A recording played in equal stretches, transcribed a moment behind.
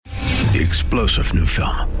The explosive new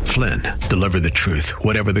film, Flynn, deliver the truth,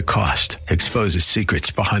 whatever the cost, exposes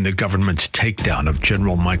secrets behind the government's takedown of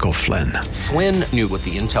General Michael Flynn. Flynn knew what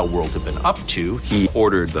the intel world had been up to. He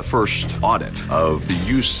ordered the first audit of the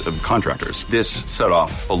use of contractors. This set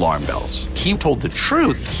off alarm bells. He told the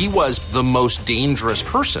truth. He was the most dangerous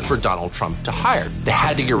person for Donald Trump to hire. They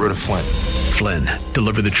had to get rid of Flynn. Flynn,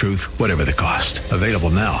 deliver the truth, whatever the cost. Available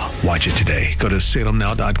now. Watch it today. Go to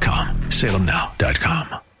salemnow.com.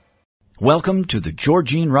 salemnow.com. Welcome to the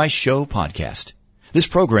Georgene Rice Show podcast. This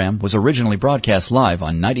program was originally broadcast live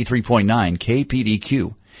on 93.9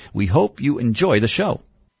 KPDQ. We hope you enjoy the show.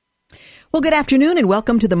 Well, good afternoon and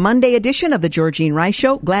welcome to the Monday edition of the Georgene Rice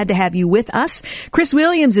Show. Glad to have you with us. Chris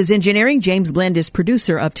Williams is engineering. James Blend is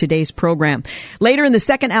producer of today's program. Later in the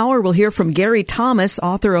second hour, we'll hear from Gary Thomas,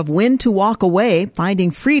 author of When to Walk Away,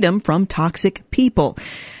 Finding Freedom from Toxic People.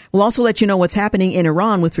 We'll also let you know what's happening in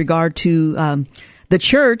Iran with regard to the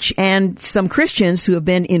church and some Christians who have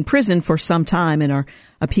been in prison for some time and are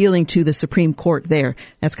appealing to the Supreme Court there.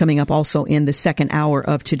 That's coming up also in the second hour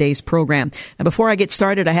of today's program. Now, before I get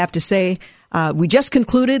started, I have to say, we just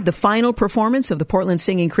concluded the final performance of the Portland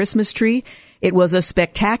Singing Christmas Tree. It was a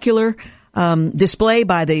spectacular display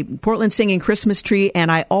by the Portland Singing Christmas Tree, and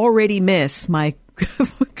I already miss my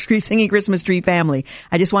Singing Christmas Tree family.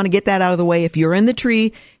 I just want to get that out of the way. If you're in the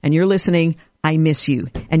tree and you're listening, I miss you,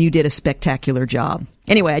 and you did a spectacular job.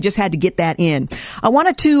 Anyway, I just had to get that in. I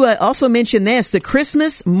wanted to also mention this, the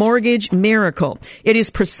Christmas Mortgage Miracle. It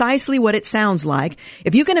is precisely what it sounds like.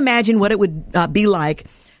 If you can imagine what it would be like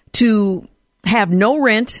to have no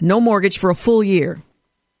rent, no mortgage for a full year.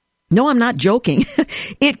 No, I'm not joking.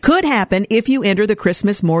 It could happen if you enter the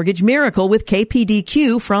Christmas Mortgage Miracle with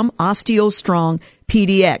KPDQ from OsteoStrong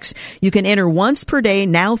PDX. You can enter once per day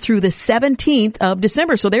now through the 17th of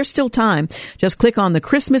December, so there's still time. Just click on the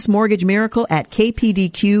Christmas Mortgage Miracle at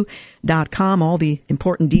kpdq.com. All the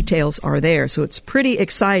important details are there, so it's pretty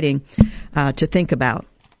exciting to think about.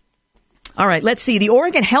 All right, let's see. The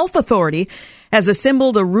Oregon Health Authority has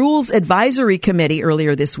assembled a rules advisory committee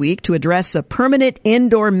earlier this week to address a permanent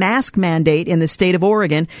indoor mask mandate in the state of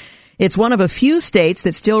Oregon. It's one of a few states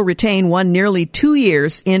that still retain one nearly 2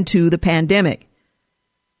 years into the pandemic.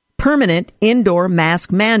 Permanent indoor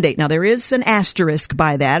mask mandate. Now, there is an asterisk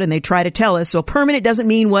by that, and they try to tell us, so permanent doesn't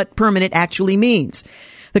mean what permanent actually means.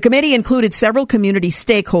 The committee included several community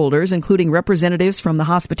stakeholders, including representatives from the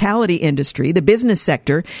hospitality industry, the business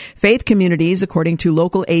sector, faith communities, according to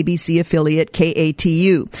local ABC affiliate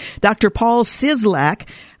KATU. Dr. Paul Sislak,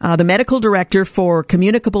 the medical director for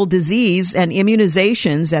communicable disease and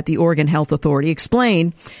immunizations at the Oregon Health Authority,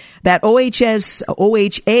 explained that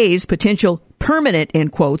OHA's potential permanent, in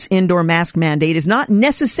quotes, indoor mask mandate is not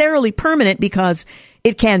necessarily permanent because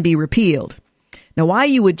it can be repealed. Now, why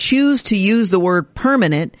you would choose to use the word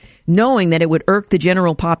permanent, knowing that it would irk the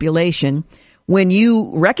general population, when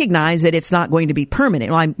you recognize that it's not going to be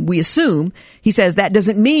permanent? Well, we assume, he says, that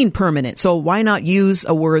doesn't mean permanent. So why not use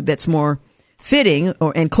a word that's more fitting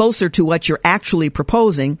and closer to what you're actually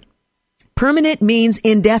proposing? Permanent means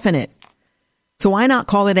indefinite. So why not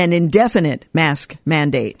call it an indefinite mask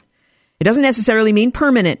mandate? It doesn't necessarily mean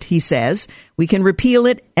permanent, he says. We can repeal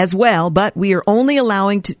it as well, but we are only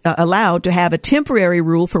allowed to have a temporary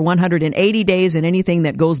rule for 180 days, and anything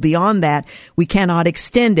that goes beyond that, we cannot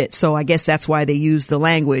extend it. So I guess that's why they use the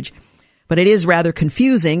language. But it is rather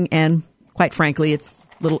confusing, and quite frankly, it's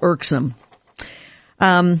a little irksome.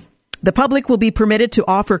 The public will be permitted to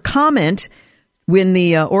offer comment when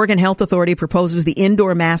the Oregon Health Authority proposes the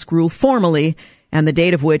indoor mask rule formally, and the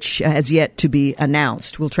date of which has yet to be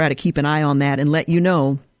announced. We'll try to keep an eye on that and let you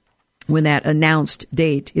know when that announced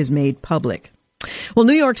date is made public. Well,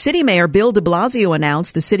 New York City Mayor Bill de Blasio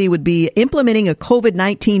announced the city would be implementing a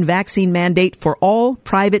COVID-19 vaccine mandate for all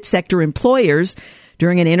private sector employers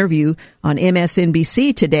during an interview on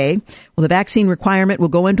MSNBC today. Well, the vaccine requirement will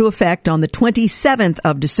go into effect on the 27th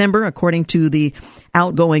of December, according to the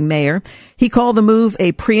outgoing mayor. He called the move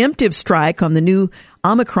a preemptive strike on the new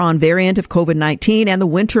Omicron variant of COVID-19 and the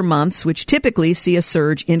winter months, which typically see a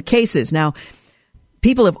surge in cases. Now,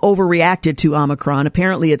 people have overreacted to Omicron.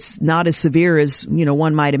 Apparently, it's not as severe as,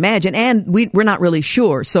 one might imagine, and we're not really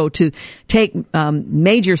sure. So to take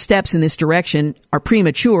major steps in this direction are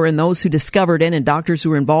premature, and those who discovered it and doctors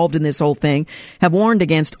who are involved in this whole thing have warned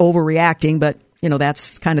against overreacting, but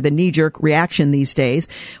that's kind of the knee-jerk reaction these days.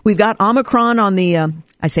 We've got Omicron on the,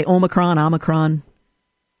 I say Omicron,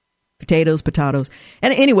 potatoes.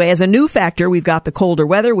 And anyway, as a new factor, we've got the colder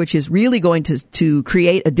weather, which is really going to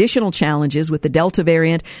create additional challenges with the Delta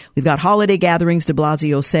variant. We've got holiday gatherings, de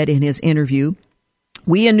Blasio said in his interview.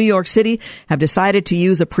 We in New York City have decided to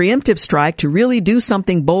use a preemptive strike to really do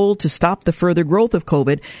something bold to stop the further growth of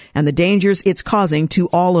COVID and the dangers it's causing to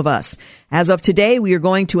all of us. As of today, we are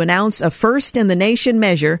going to announce a first-in-the-nation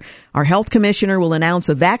measure. Our health commissioner will announce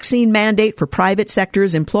a vaccine mandate for private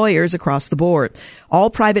sector's employers across the board. All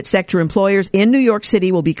private sector employers in New York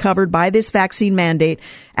City will be covered by this vaccine mandate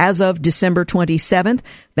as of December 27th.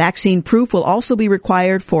 Vaccine proof will also be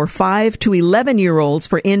required for 5 to 11-year-olds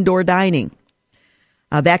for indoor dining.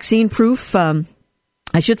 Vaccine proof,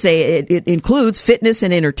 it includes fitness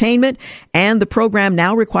and entertainment, and the program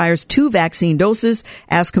now requires 2 vaccine doses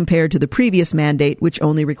as compared to the previous mandate, which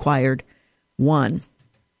only required 1.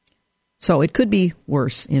 So it could be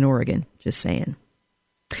worse in Oregon, just saying.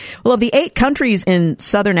 Well, of the 8 countries in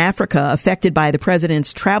southern Africa affected by the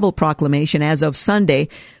president's travel proclamation as of Sunday,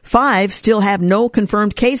 5 still have no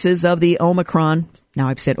confirmed cases of the Omicron. Now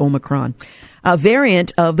I've said Omicron. A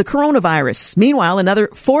variant of the coronavirus. Meanwhile, another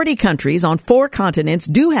 40 countries on 4 continents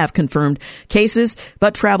do have confirmed cases,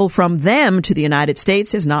 but travel from them to the United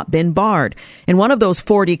States has not been barred. In one of those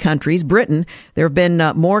 40 countries, Britain, there have been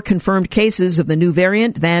more confirmed cases of the new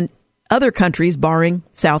variant than other countries, barring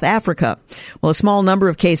South Africa. Well, a small number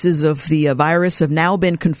of cases of the virus have now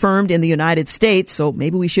been confirmed in the United States, so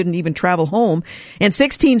maybe we shouldn't even travel home. In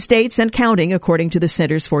 16 states and counting, according to the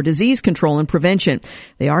Centers for Disease Control and Prevention.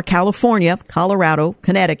 They are California, Colorado,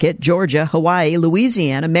 Connecticut, Georgia, Hawaii,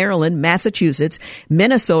 Louisiana, Maryland, Massachusetts,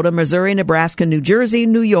 Minnesota, Missouri, Nebraska, New Jersey,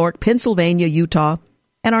 New York, Pennsylvania, Utah,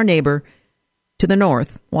 and our neighbor to the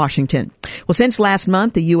north, Washington. Well, since last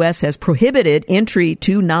month, the U.S. has prohibited entry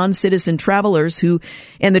to non-citizen travelers who,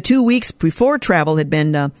 in the 2 weeks before travel, had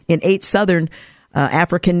been in 8 southern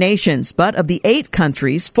African nations. But of the 8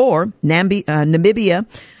 countries, 4, Namibia,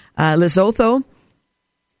 Lesotho,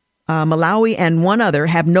 Malawi, and 1 other,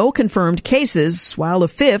 have no confirmed cases, while a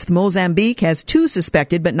 5th, Mozambique, has 2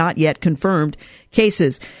 suspected but not yet confirmed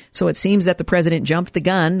cases. So it seems that the president jumped the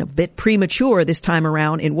gun a bit premature this time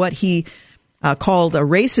around in what he called a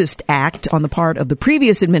racist act on the part of the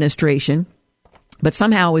previous administration, but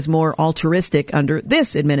somehow is more altruistic under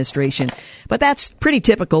this administration. But that's pretty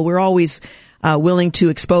typical. We're always willing to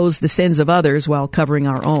expose the sins of others while covering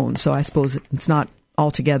our own. So I suppose it's not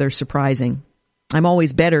altogether surprising. I'm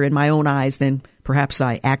always better in my own eyes than perhaps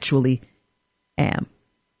I actually am.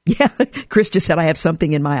 Yeah, Chris just said I have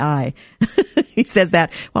something in my eye. He says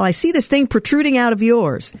that, well, I see this thing protruding out of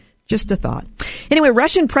yours. Just a thought. Anyway,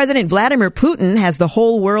 Russian President Vladimir Putin has the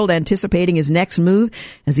whole world anticipating his next move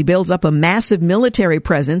as he builds up a massive military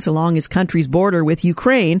presence along his country's border with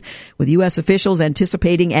Ukraine, with U.S. officials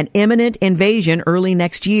anticipating an imminent invasion early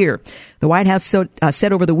next year. The White House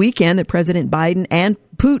said over the weekend that President Biden and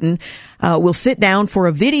Putin will sit down for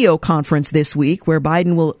a video conference this week where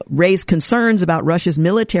Biden will raise concerns about Russia's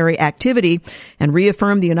military activity and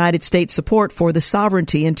reaffirm the United States' support for the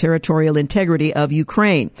sovereignty and territorial integrity of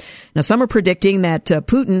Ukraine. Now, some are predicting that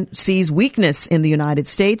Putin sees weakness in the United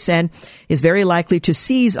States and is very likely to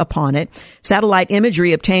seize upon it. Satellite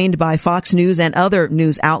imagery obtained by Fox News and other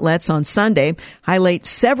news outlets on Sunday highlight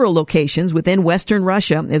several locations within western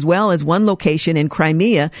Russia, as well as one location in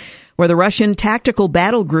Crimea, where the Russian tactical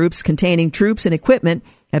battle groups containing troops and equipment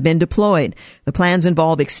have been deployed. The plans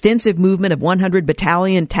involve extensive movement of 100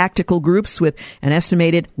 battalion tactical groups with an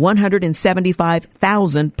estimated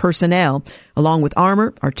 175,000 personnel, along with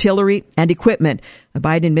armor, artillery, and equipment, a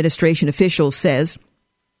Biden administration official says.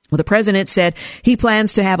 Well, the president said he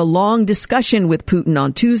plans to have a long discussion with Putin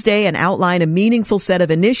on Tuesday and outline a meaningful set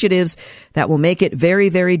of initiatives that will make it very,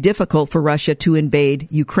 very difficult for Russia to invade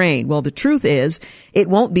Ukraine. Well, the truth is, it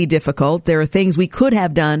won't be difficult. There are things we could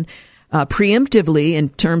have done preemptively in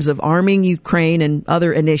terms of arming Ukraine and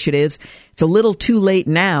other initiatives. It's a little too late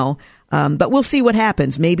now, but we'll see what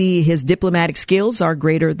happens. Maybe his diplomatic skills are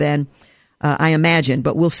greater than I imagine,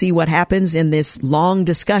 but we'll see what happens in this long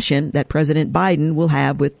discussion that President Biden will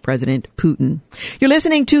have with President Putin. You're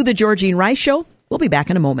listening to The Georgene Rice Show. We'll be back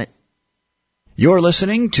in a moment. You're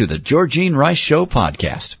listening to The Georgene Rice Show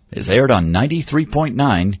podcast. It's aired on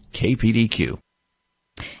 93.9 KPDQ.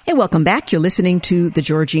 Hey, welcome back. You're listening to The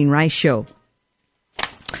Georgene Rice Show.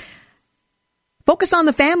 Focus on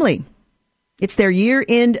the family. It's their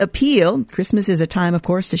year-end appeal. Christmas is a time, of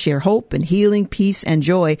course, to share hope and healing, peace and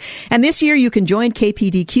joy. And this year you can join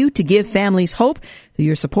KPDQ to give families hope through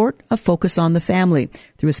your support of Focus on the Family.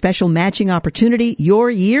 Through a special matching opportunity,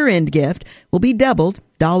 your year-end gift will be doubled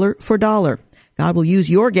dollar for dollar. God will use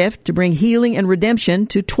your gift to bring healing and redemption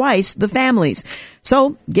to twice the families.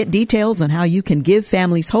 So get details on how you can give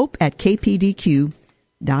families hope at kpdq.com.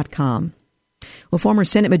 Well, former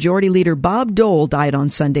Senate Majority Leader Bob Dole died on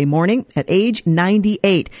Sunday morning at age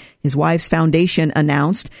 98. His wife's foundation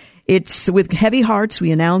announced. It's with heavy hearts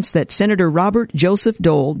we announce that Senator Robert Joseph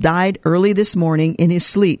Dole died early this morning in his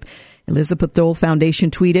sleep. Elizabeth Dole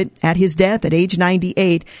Foundation tweeted, at his death at age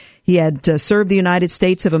 98, he had served the United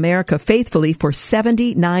States of America faithfully for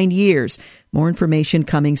 79 years. More information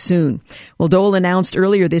coming soon. Well, Dole announced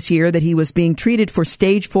earlier this year that he was being treated for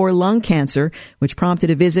stage 4 lung cancer, which prompted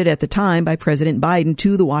a visit at the time by President Biden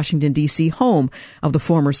to the Washington, D.C. home of the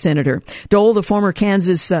former senator. Dole, the former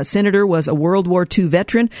Kansas senator, was a World War II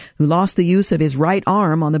veteran who lost the use of his right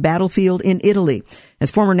arm on the battlefield in Italy.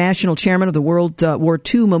 As former national chairman of the World War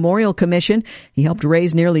II Memorial Commission, he helped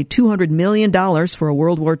raise nearly $200 million for a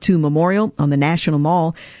World War II memorial on the National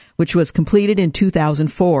Mall, which was completed in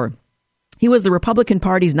 2004. He was the Republican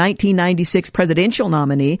Party's 1996 presidential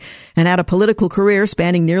nominee and had a political career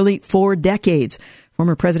spanning nearly 4 decades.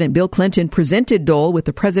 Former President Bill Clinton presented Dole with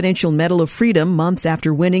the Presidential Medal of Freedom months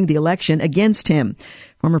after winning the election against him.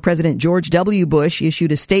 Former President George W. Bush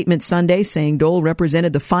issued a statement Sunday saying Dole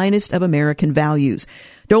represented the finest of American values.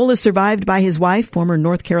 Dole is survived by his wife, former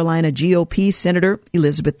North Carolina GOP Senator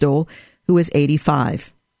Elizabeth Dole, who is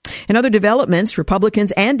 85. In other developments,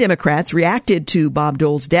 Republicans and Democrats reacted to Bob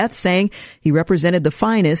Dole's death, saying he represented the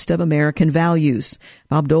finest of American values.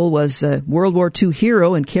 Bob Dole was a World War II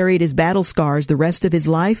hero and carried his battle scars the rest of his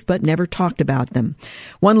life, but never talked about them.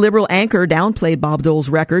 One liberal anchor downplayed Bob Dole's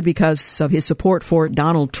record because of his support for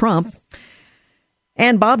Donald Trump.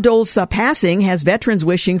 And Bob Dole's passing has veterans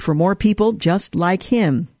wishing for more people just like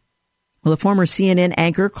him. Well, a former CNN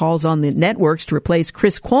anchor calls on the networks to replace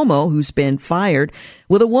Chris Cuomo, who's been fired,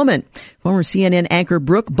 with a woman. Former CNN anchor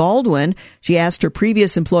Brooke Baldwin, she asked her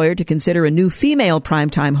previous employer to consider a new female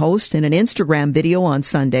primetime host in an Instagram video on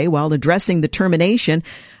Sunday while addressing the termination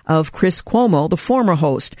of Chris Cuomo, the former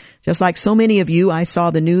host. Just like so many of you, I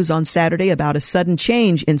saw the news on Saturday about a sudden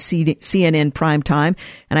change in CNN primetime,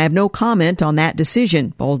 and I have no comment on that decision,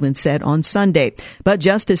 Baldwin said on Sunday. But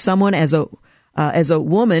just as someone as a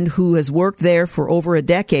woman who has worked there for over a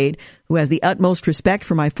decade, who has the utmost respect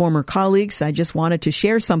for my former colleagues, I just wanted to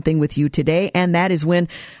share something with you today. And that is when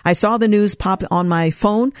I saw the news pop on my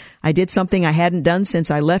phone, I did something I hadn't done since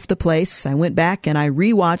I left the place. I went back and I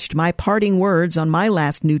rewatched my parting words on my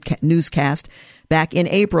last newscast back in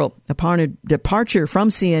April. Upon a departure from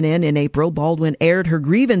CNN in April, Baldwin aired her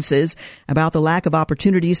grievances about the lack of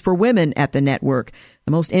opportunities for women at the network.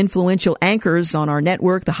 The most influential anchors on our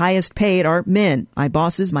network, the highest paid, are men. My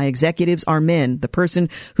bosses, my executives are men. The person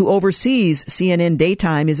who oversees CNN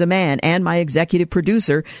daytime is a man, and my executive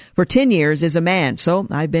producer for 10 years is a man. So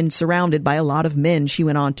I've been surrounded by a lot of men, she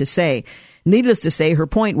went on to say. Needless to say, her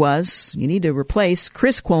point was, you need to replace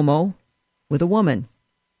Chris Cuomo with a woman.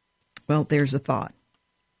 Well, there's a thought.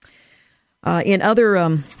 In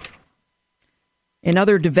other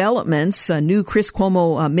developments, a new Chris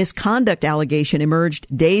Cuomo misconduct allegation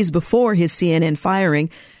emerged days before his CNN firing,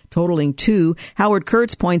 totaling 2. Howard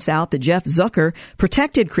Kurtz points out that Jeff Zucker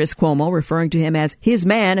protected Chris Cuomo, referring to him as his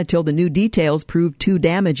man until the new details proved too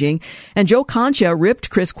damaging. And Joe Concha ripped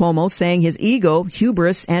Chris Cuomo, saying his ego,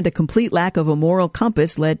 hubris, and a complete lack of a moral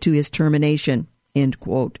compass led to his termination. End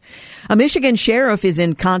quote. A Michigan sheriff is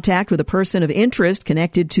in contact with a person of interest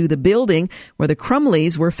connected to the building where the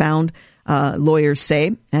Crumleys were found, lawyers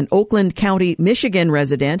say. An Oakland County, Michigan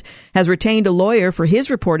resident has retained a lawyer for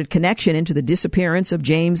his reported connection into the disappearance of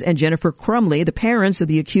James and Jennifer Crumley, the parents of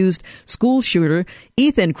the accused school shooter,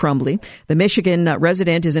 Ethan Crumley. The Michigan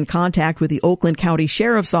resident is in contact with the Oakland County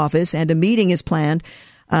Sheriff's Office, and a meeting is planned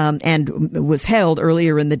and was held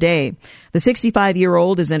earlier in the day. The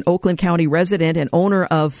 65-year-old is an Oakland County resident and owner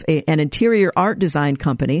of an interior art design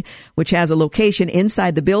company, which has a location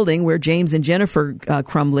inside the building where James and Jennifer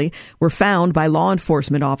Crumley were found by law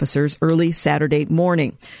enforcement officers early Saturday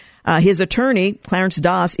morning. His attorney, Clarence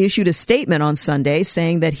Doss, issued a statement on Sunday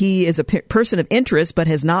saying that he is a person of interest but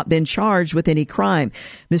has not been charged with any crime.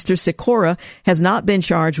 Mr. Sikora has not been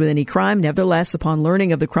charged with any crime. Nevertheless, upon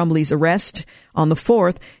learning of the Crumleys' arrest on the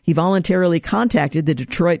 4th, he voluntarily contacted the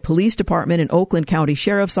Detroit Police Department and Oakland County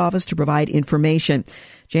Sheriff's Office to provide information.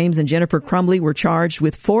 James and Jennifer Crumley were charged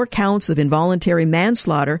with 4 counts of involuntary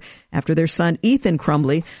manslaughter after their son Ethan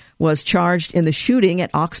Crumley was charged in the shooting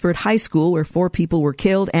at Oxford High School, where 4 people were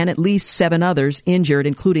killed and at least 7 others injured,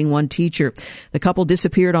 including 1 teacher. The couple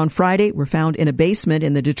disappeared on Friday, were found in a basement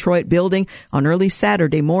in the Detroit building on early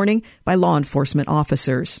Saturday morning by law enforcement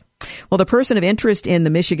officers. Well, the person of interest in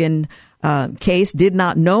the Michigan case did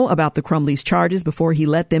not know about the Crumleys' charges before he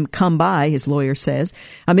let them come by, his lawyer says.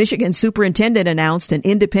 A Michigan superintendent announced an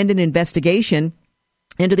independent investigation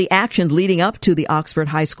into the actions leading up to the Oxford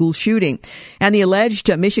High School shooting. And the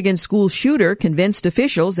alleged Michigan school shooter convinced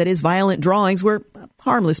officials that his violent drawings were a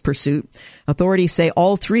harmless pursuit. Authorities say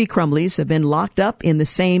all 3 Crumblies have been locked up in the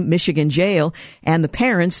same Michigan jail, and the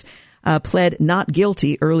parents pled not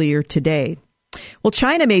guilty earlier today. Well,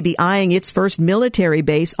 China may be eyeing its first military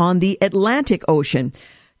base on the Atlantic Ocean.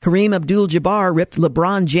 Kareem Abdul-Jabbar ripped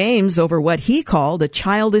LeBron James over what he called a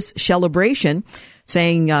childish celebration,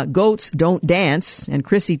 saying goats don't dance, and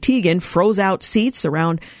Chrissy Teigen froze out seats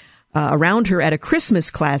around her at a Christmas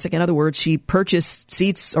classic. In other words, she purchased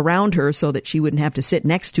seats around her so that she wouldn't have to sit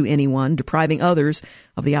next to anyone, depriving others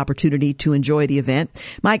of the opportunity to enjoy the event.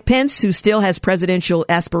 Mike Pence, who still has presidential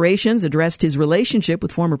aspirations, addressed his relationship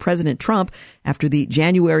with former President Trump after the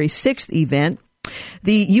January 6th event.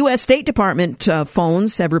 The U.S. State Department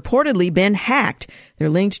phones have reportedly been hacked. They're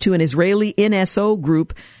linked to an Israeli NSO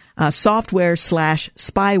group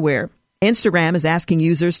software/spyware. Instagram is asking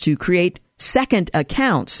users to create second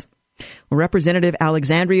accounts. Well, Representative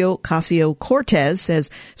Alexandria Ocasio-Cortez says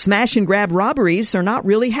smash and grab robberies are not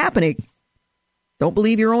really happening. Don't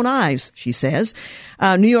believe your own eyes, she says.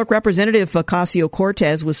 New York Representative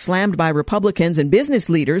Ocasio-Cortez was slammed by Republicans and business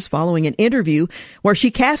leaders following an interview where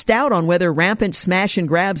she cast doubt on whether rampant smash and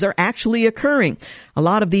grabs are actually occurring. A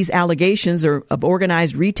lot of these allegations of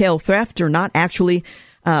organized retail theft are not actually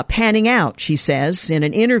panning out, she says, in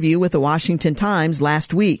an interview with the Washington Times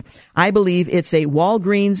last week. I believe it's a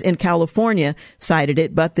Walgreens in California cited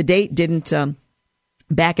it, but the date didn't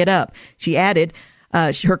back it up. She added,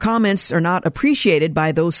 her comments are not appreciated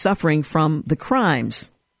by those suffering from the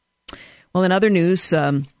crimes. Well, in other news,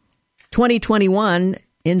 2021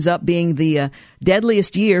 ends up being the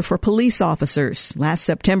deadliest year for police officers. Last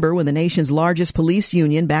September, when the nation's largest police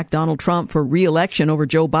union backed Donald Trump for re-election over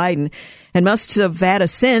Joe Biden and must have had a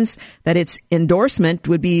sense that its endorsement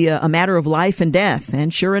would be a matter of life and death.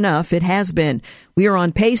 And sure enough, it has been. We are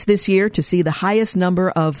on pace this year to see the highest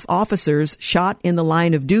number of officers shot in the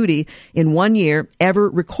line of duty in 1 year ever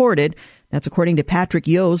recorded. That's according to Patrick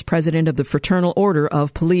Yos, president of the Fraternal Order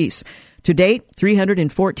of Police. To date,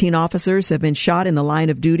 314 officers have been shot in the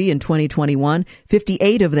line of duty in 2021,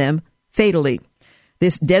 58 of them fatally.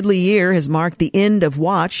 This deadly year has marked the end of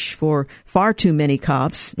watch for far too many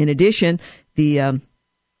cops. In addition, the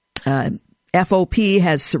FOP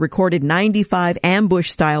has recorded 95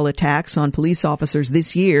 ambush-style attacks on police officers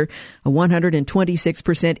this year, a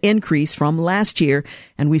 126% increase from last year,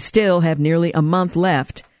 and we still have nearly a month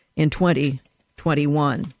left in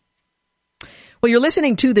 2021. Well, you're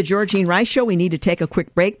listening to the Georgene Rice Show. We need to take a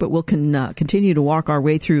quick break, but we'll continue to walk our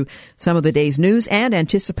way through some of the day's news and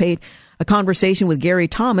anticipate a conversation with Gary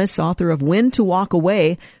Thomas, author of When to Walk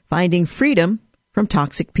Away, Finding Freedom from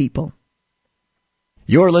Toxic People.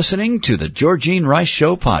 You're listening to the Georgene Rice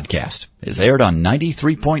Show podcast. It's aired on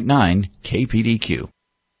 93.9 KPDQ.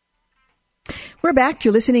 We're back.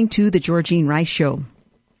 You're listening to the Georgene Rice Show.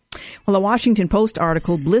 Well, a Washington Post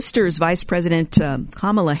article blisters Vice President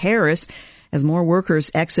Kamala Harris as more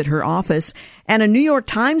workers exit her office, and a New York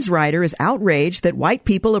Times writer is outraged that white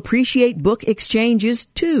people appreciate book exchanges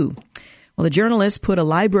too. Well, the journalist put a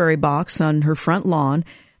library box on her front lawn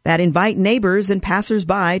that invite neighbors and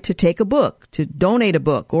passersby to take a book, to donate a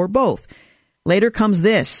book, or both. Later comes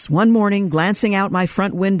this. One morning, glancing out my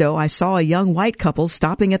front window, I saw a young white couple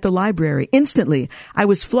stopping at the library. Instantly, I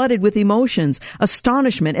was flooded with emotions,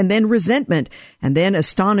 astonishment, and then resentment, and then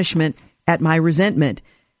astonishment at my resentment.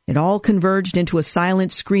 It all converged into a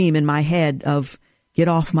silent scream in my head of, "Get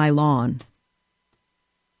off my lawn."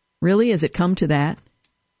 Really? Has it come to that?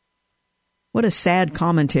 What a sad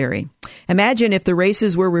commentary. Imagine if the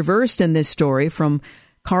races were reversed in this story from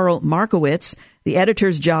Karl Markowitz. The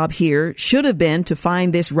editor's job here should have been to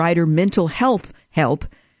find this writer mental health help,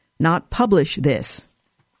 not publish this.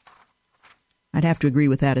 I'd have to agree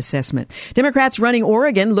with that assessment. Democrats running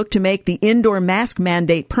Oregon look to make the indoor mask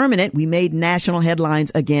mandate permanent. We made national headlines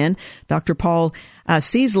again. Dr. Paul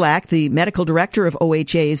Cieslak, the medical director of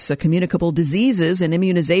OHA's Communicable Diseases and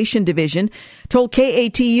Immunization Division, told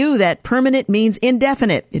KATU that permanent means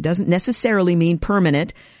indefinite. It doesn't necessarily mean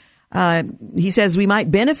permanent. He says we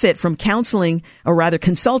might benefit from consulting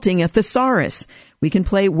a thesaurus. We can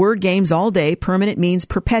play word games all day. Permanent means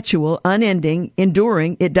perpetual, unending,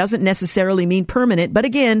 enduring. It doesn't necessarily mean permanent. But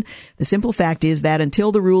again, the simple fact is that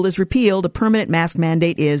until the rule is repealed, a permanent mask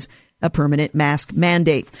mandate is a permanent mask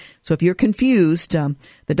mandate. So if you're confused,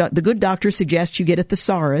 the good doctor suggests you get a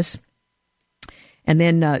thesaurus. And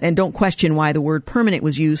then, and don't question why the word permanent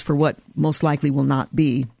was used for what most likely will not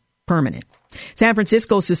be permanent. San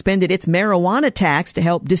Francisco suspended its marijuana tax to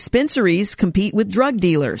help dispensaries compete with drug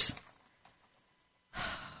dealers.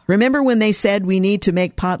 Remember when they said we need to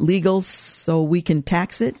make pot legal so we can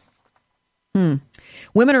tax it?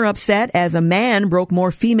 Women are upset as a man broke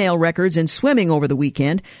more female records in swimming over the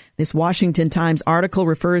weekend. This Washington Times article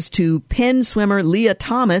refers to Penn swimmer Leah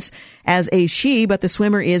Thomas as a she, but the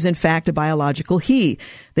swimmer is in fact a biological he.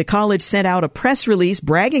 The college sent out a press release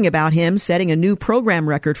bragging about him setting a new program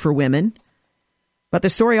record for women. But the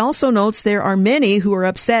story also notes there are many who are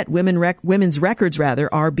upset women's records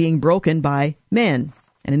are being broken by men.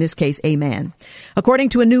 And in this case, a man. According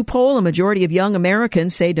to a new poll, a majority of young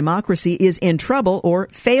Americans say democracy is in trouble or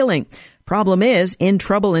failing. Problem is, in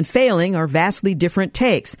trouble and failing are vastly different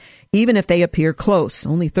takes, even if they appear close.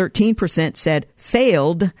 Only 13% said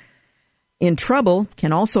failed. In trouble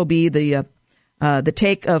can also be the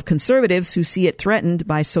take of conservatives who see it threatened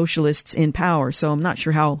by socialists in power. So I'm not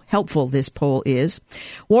sure how helpful this poll is.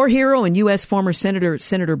 War hero and U.S. former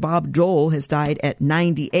Senator Bob Dole has died at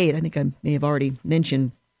 98. I think I may have already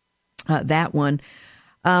mentioned that one.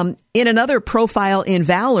 In another profile in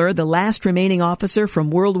valor, the last remaining officer from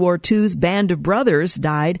World War II's Band of Brothers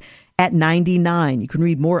died at 99. You can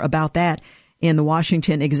read more about that in the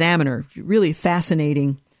Washington Examiner. Really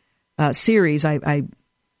fascinating series. I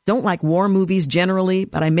don't like war movies generally,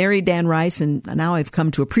 but I married Dan Rice, and now I've come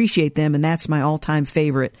to appreciate them, and that's my all-time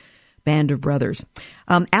favorite, Band of Brothers.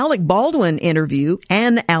 An Alec Baldwin interview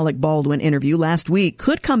last week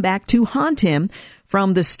could come back to haunt him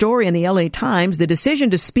from the story in the LA Times, the decision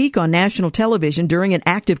to speak on national television during an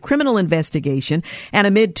active criminal investigation and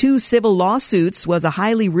amid 2 civil lawsuits was a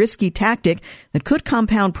highly risky tactic that could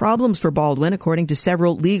compound problems for Baldwin, according to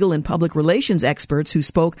several legal and public relations experts who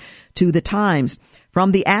spoke to the Times.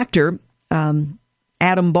 From the actor,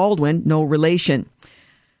 Adam Baldwin, no relation.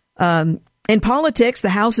 In politics, the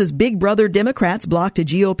House's Big Brother Democrats blocked a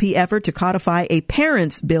GOP effort to codify a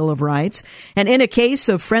parents' Bill of Rights. And in a case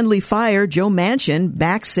of friendly fire, Joe Manchin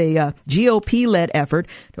backs a GOP-led effort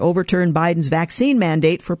to overturn Biden's vaccine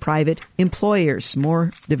mandate for private employers.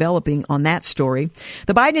 More developing on that story.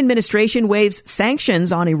 The Biden administration waives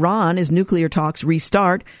sanctions on Iran as nuclear talks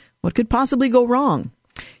restart. What could possibly go wrong?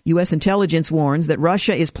 U.S. intelligence warns that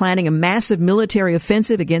Russia is planning a massive military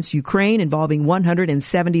offensive against Ukraine involving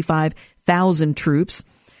 175,000 troops.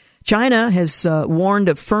 China has warned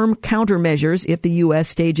of firm countermeasures if the U.S.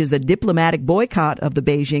 stages a diplomatic boycott of the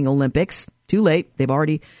Beijing Olympics. Too late. They've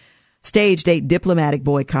already staged a diplomatic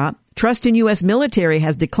boycott. Trust in U.S. military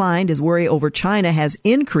has declined as worry over China has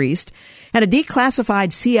increased. And a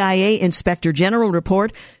declassified CIA Inspector General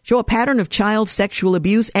report show a pattern of child sexual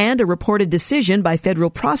abuse and a reported decision by federal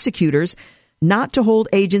prosecutors not to hold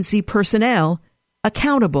agency personnel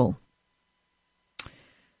accountable.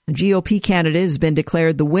 A GOP candidate has been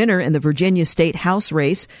declared the winner in the Virginia State House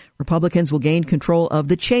race. Republicans will gain control of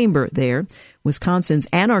the chamber there. Wisconsin's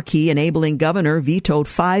anarchy enabling governor vetoed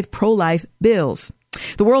 5 pro-life bills.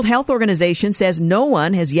 The World Health Organization says no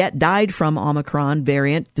one has yet died from Omicron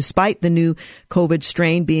variant, despite the new COVID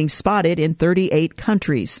strain being spotted in 38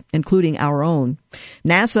 countries, including our own.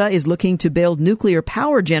 NASA is looking to build nuclear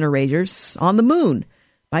power generators on the moon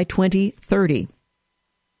by 2030.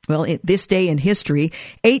 Well, this day in history,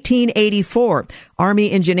 1884,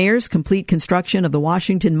 Army engineers complete construction of the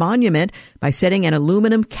Washington Monument by setting an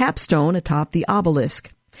aluminum capstone atop the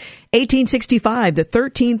obelisk. 1865, the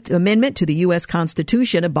 13th Amendment to the U.S.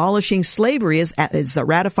 Constitution abolishing slavery is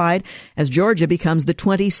ratified as Georgia becomes the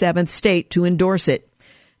 27th state to endorse it.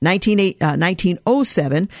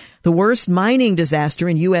 1907, the worst mining disaster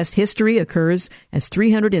in U.S. history occurs as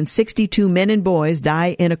 362 men and boys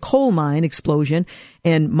die in a coal mine explosion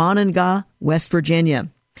in Monongah, West Virginia.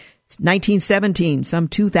 1917, some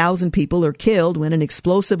 2,000 people are killed when an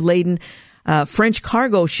explosive-laden French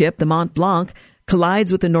cargo ship, the Mont Blanc,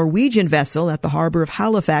 collides with a Norwegian vessel at the harbor of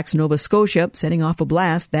Halifax, Nova Scotia, setting off a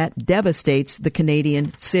blast that devastates the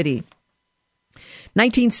Canadian city.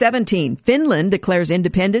 1917, Finland declares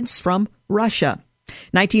independence from Russia.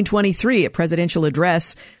 1923, a presidential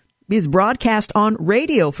address is broadcast on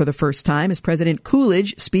radio for the first time as President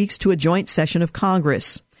Coolidge speaks to a joint session of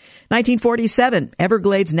Congress. 1947,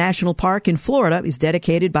 Everglades National Park in Florida is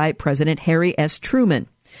dedicated by President Harry S. Truman.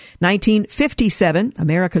 1957,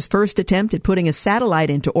 America's first attempt at putting a satellite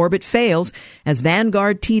into orbit fails as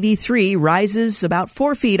Vanguard TV3 rises about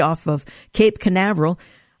 4 feet off of Cape Canaveral,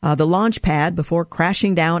 the launch pad, before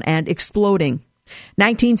crashing down and exploding.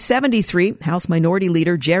 1973, House Minority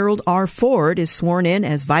Leader Gerald R. Ford is sworn in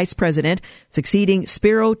as vice president, succeeding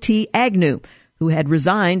Spiro T. Agnew, who had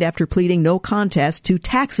resigned after pleading no contest to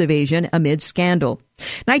tax evasion amid scandal.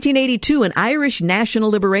 1982, an Irish National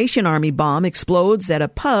Liberation Army bomb explodes at a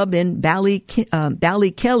pub in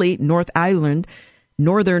Ballykelly, North Ireland.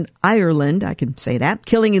 Northern Ireland, I can say that,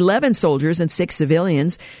 killing 11 soldiers and 6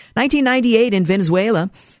 civilians. 1998 in Venezuela,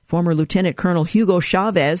 former Lieutenant Colonel Hugo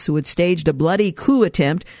Chavez, who had staged a bloody coup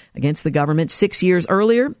attempt against the government 6 years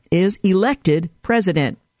earlier, is elected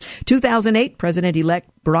president. 2008, President-elect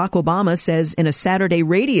Barack Obama says in a Saturday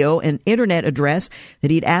radio and internet address that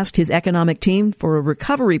he'd asked his economic team for a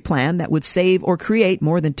recovery plan that would save or create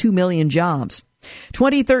more than 2 million jobs.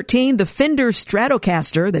 2013, the Fender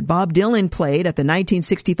Stratocaster that Bob Dylan played at the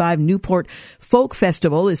 1965 Newport Folk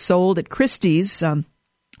Festival is sold at Christie's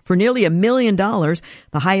for nearly $1 million,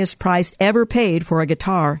 the highest price ever paid for a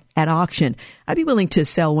guitar at auction. I'd be willing to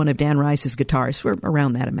sell one of Dan Rice's guitars for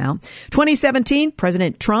around that amount. 2017,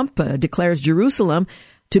 President Trump declares Jerusalem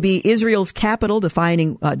to be Israel's capital,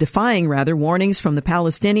 defying warnings from the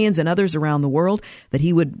Palestinians and others around the world that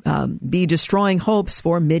he would be destroying hopes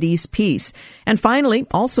for Mideast peace. And finally,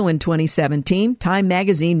 also in 2017, Time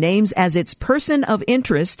magazine names as its person of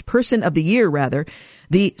the year,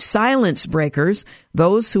 the Silence Breakers,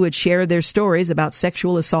 those who had shared their stories about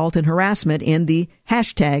sexual assault and harassment in the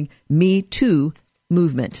hashtag #MeToo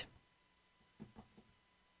movement.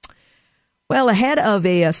 Well, ahead of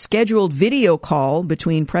a scheduled video call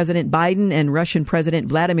between President Biden and Russian President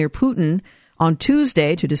Vladimir Putin on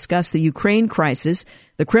Tuesday to discuss the Ukraine crisis,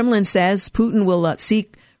 the Kremlin says Putin will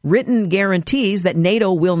seek written guarantees that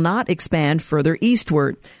NATO will not expand further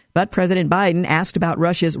eastward. But President Biden, asked about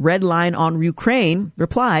Russia's red line on Ukraine,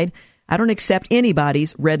 replied, "I don't accept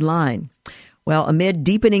anybody's red line." Well, amid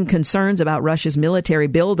deepening concerns about Russia's military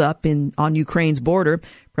buildup on Ukraine's border,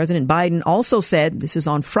 President Biden also said, this is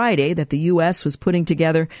on Friday, that the U.S. was putting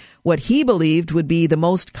together what he believed would be the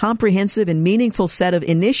most comprehensive and meaningful set of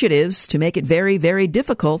initiatives to make it very, very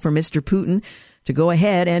difficult for Mr. Putin to go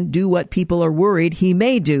ahead and do what people are worried he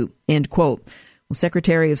may do, end quote. Well,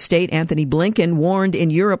 Secretary of State Antony Blinken warned in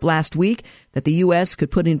Europe last week that the U.S.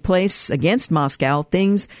 could put in place against Moscow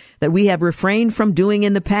things that we have refrained from doing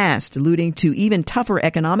in the past, alluding to even tougher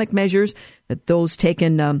economic measures that those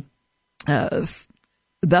taken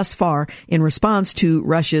thus far in response to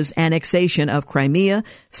Russia's annexation of Crimea,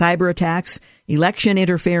 cyber attacks, election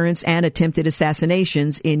interference, and attempted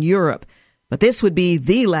assassinations in Europe. But this would be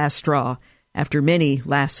the last straw after many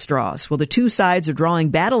last straws. Well, the two sides are drawing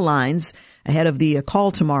battle lines ahead of the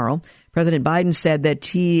call tomorrow. President Biden said that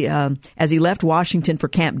he, as he left Washington for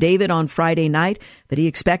Camp David on Friday night, that he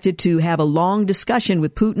expected to have a long discussion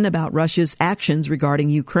with Putin about Russia's actions regarding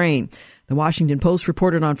Ukraine. The Washington Post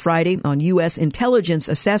reported on Friday on U.S. intelligence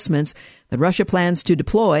assessments that Russia plans to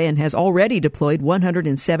deploy and has already deployed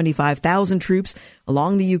 175,000 troops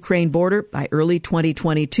along the Ukraine border by early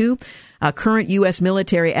 2022. Current U.S.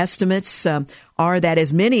 military estimates are that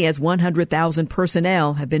as many as 100,000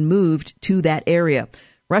 personnel have been moved to that area.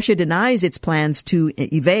 Russia denies its plans to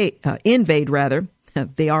invade.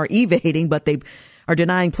 They are evading, but they are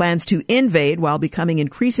denying plans to invade while becoming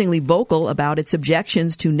increasingly vocal about its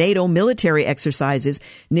objections to NATO military exercises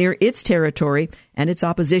near its territory and its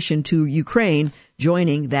opposition to Ukraine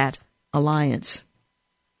joining that alliance.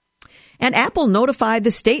 And Apple notified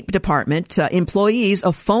the State Department employees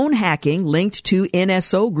of phone hacking linked to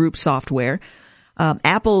NSO Group software.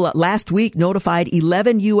 Apple last week notified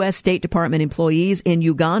 11 U.S. State Department employees in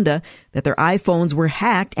Uganda that their iPhones were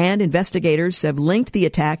hacked, and investigators have linked the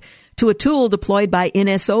attack to a tool deployed by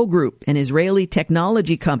NSO Group, an Israeli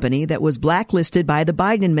technology company that was blacklisted by the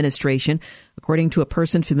Biden administration, according to a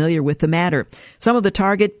person familiar with the matter. Some of the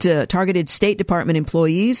targeted State Department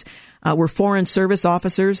employees were foreign service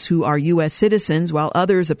officers who are U.S. citizens, while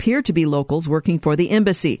others appear to be locals working for the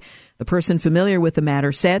embassy. The person familiar with the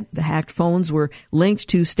matter said the hacked phones were linked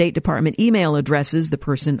to State Department email addresses, the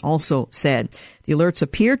person also said. The alerts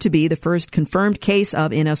appear to be the first confirmed case of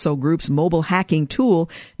NSO Group's mobile hacking tool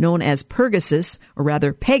known as Pegasus,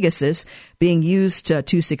 being used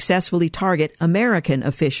to successfully target American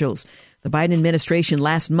officials. The Biden administration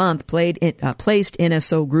last month placed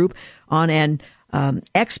NSO Group on an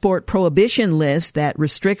export prohibition list that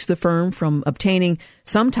restricts the firm from obtaining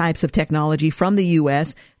some types of technology from the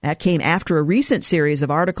U.S. That came after a recent series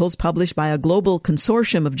of articles published by a global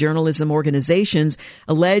consortium of journalism organizations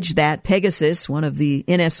alleged that Pegasus, one of the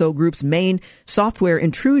NSO Group's main software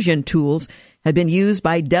intrusion tools, had been used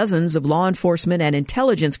by dozens of law enforcement and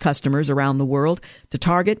intelligence customers around the world to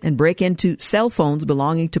target and break into cell phones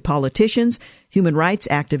belonging to politicians, human rights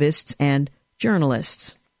activists, and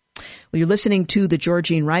journalists. Well, you're listening to The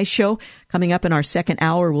Georgene Rice Show. Coming up in our second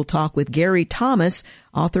hour, we'll talk with Gary Thomas,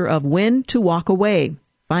 author of When to Walk Away,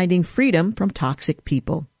 Finding Freedom from Toxic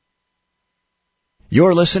People.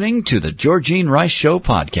 You're listening to The Georgene Rice Show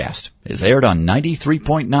podcast. It's aired on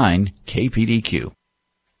 93.9 KPDQ.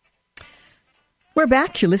 We're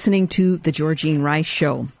back. You're listening to The Georgene Rice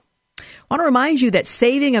Show. I want to remind you that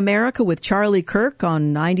Saving America with Charlie Kirk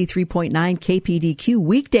on 93.9 KPDQ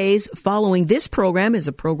weekdays following this program is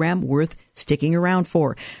a program worth sticking around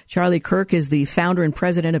for. Charlie Kirk is the founder and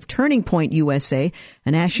president of Turning Point USA,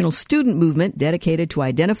 a national student movement dedicated to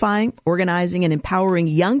identifying, organizing, and empowering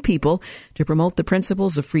young people to promote the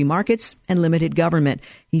principles of free markets and limited government.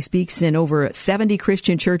 He speaks in over 70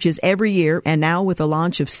 Christian churches every year, and now with the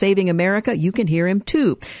launch of Saving America, you can hear him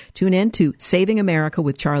too. Tune in to Saving America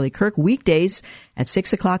with Charlie Kirk weekdays at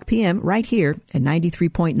 6 o'clock p.m. right here at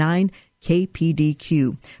 93.9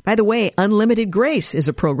 KPDQ. By the way, Unlimited Grace is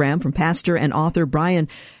a program from pastor and author Brian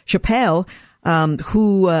Chappell,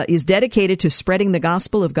 who is dedicated to spreading the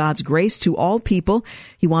gospel of God's grace to all people.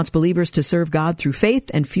 He wants believers to serve God through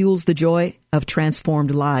faith and fuels the joy of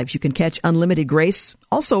transformed lives. You can catch Unlimited Grace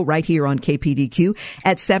also right here on KPDQ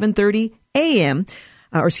at 7:30 a.m.,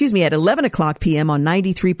 at 11 o'clock p.m. on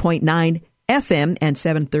 93.9 FM and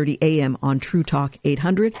 7:30 a.m. on True Talk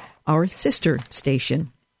 800, our sister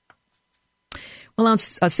station. Well, on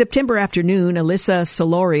a September afternoon, Alyssa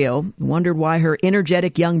Solorio wondered why her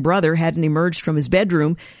energetic young brother hadn't emerged from his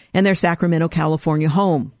bedroom in their Sacramento, California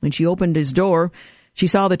home. When she opened his door, she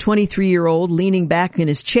saw the 23-year-old leaning back in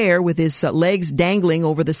his chair with his legs dangling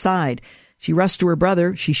over the side. She rushed to her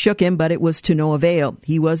brother. She shook him, but it was to no avail.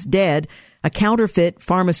 He was dead. A counterfeit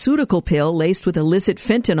pharmaceutical pill laced with illicit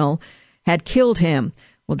fentanyl had killed him.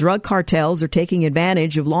 Well, drug cartels are taking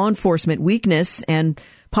advantage of law enforcement weakness and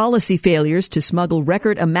policy failures to smuggle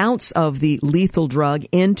record amounts of the lethal drug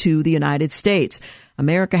into the United States.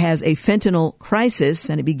 America has a fentanyl crisis,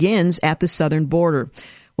 and it begins at the southern border.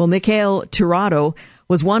 Well, Mikhail Tirado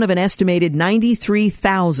was one of an estimated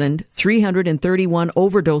 93,331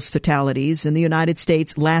 overdose fatalities in the United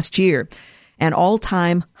States last year, an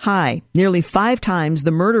all-time high, nearly 5 times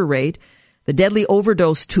the murder rate. The deadly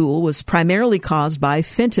overdose tool was primarily caused by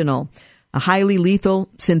fentanyl, a highly lethal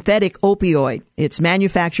synthetic opioid. It's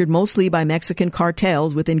manufactured mostly by Mexican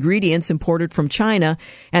cartels with ingredients imported from China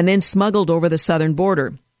and then smuggled over the southern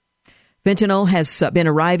border. Fentanyl has been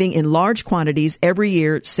arriving in large quantities every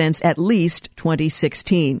year since at least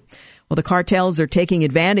 2016. Well, the cartels are taking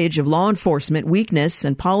advantage of law enforcement weakness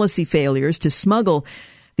and policy failures to smuggle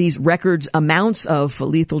these record amounts of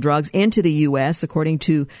lethal drugs into the U.S., according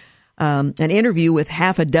to an interview with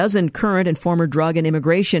half a dozen current and former drug and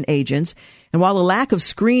immigration agents. And while a lack of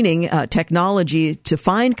screening technology to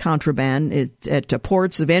find contraband at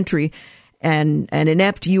ports of entry and an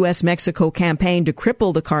inept U.S.-Mexico campaign to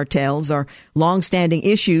cripple the cartels are longstanding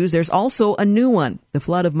issues, there's also a new one, the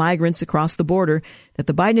flood of migrants across the border that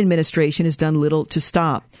the Biden administration has done little to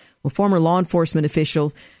stop. Well, former law enforcement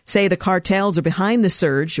officials say the cartels are behind the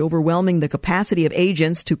surge, overwhelming the capacity of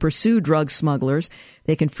agents to pursue drug smugglers.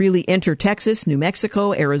 They can freely enter Texas, New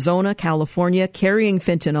Mexico, Arizona, California, carrying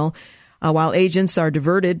fentanyl, while agents are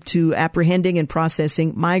diverted to apprehending and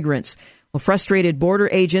processing migrants. Well, frustrated border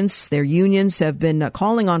agents, their unions have been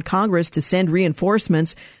calling on Congress to send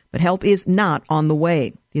reinforcements, but help is not on the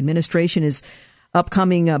way. The administration's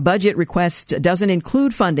upcoming budget request doesn't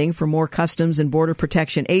include funding for more Customs and Border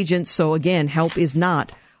Protection agents, so again, help is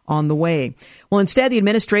not on the way. Well, instead, the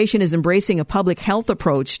administration is embracing a public health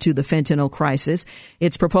approach to the fentanyl crisis.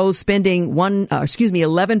 It's proposed spending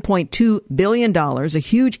 $11.2 billion, a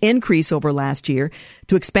huge increase over last year,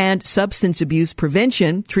 to expand substance abuse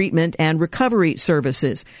prevention, treatment, and recovery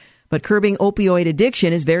services. But curbing opioid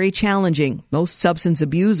addiction is very challenging. Most substance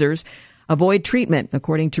abusers avoid treatment,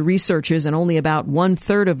 according to researchers, and only about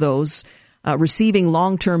 1/3 of those receiving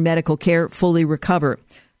long-term medical care fully recover.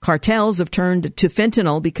 Cartels have turned to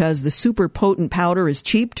fentanyl because the super potent powder is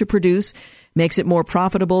cheap to produce, makes it more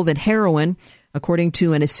profitable than heroin, according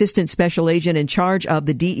to an assistant special agent in charge of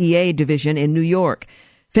the DEA division in New York.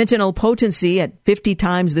 Fentanyl potency at 50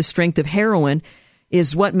 times the strength of heroin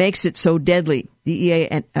is what makes it so deadly.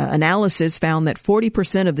 DEA analysis found that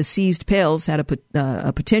 40% of the seized pills had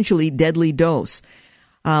a potentially deadly dose.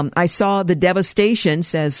 I saw the devastation,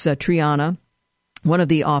 says Triana, one of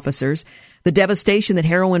the officers, the devastation that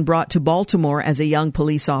heroin brought to Baltimore as a young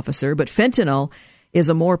police officer. But fentanyl is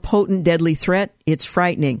a more potent, deadly threat. It's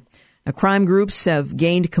frightening. Crime groups have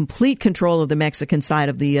gained complete control of the Mexican side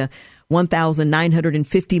of the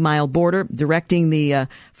 1,950-mile border, directing the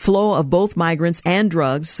flow of both migrants and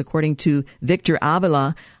drugs, according to Victor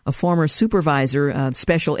Avila, a former supervisor,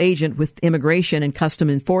 special agent with Immigration and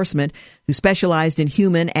Customs Enforcement, who specialized in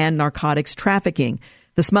human and narcotics trafficking.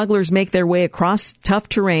 The smugglers make their way across tough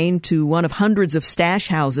terrain to one of hundreds of stash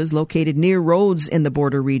houses located near roads in the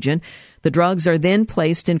border region. The drugs are then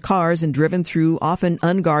placed in cars and driven through often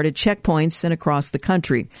unguarded checkpoints and across the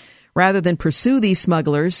country. Rather than pursue these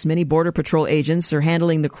smugglers, many Border Patrol agents are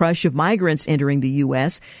handling the crush of migrants entering the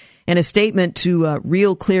U.S. In a statement to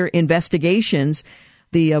Real Clear Investigations,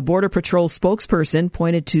 the Border Patrol spokesperson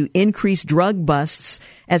pointed to increased drug busts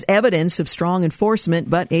as evidence of strong enforcement,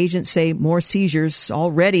 but agents say more seizures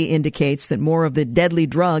already indicates that more of the deadly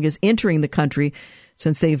drug is entering the country,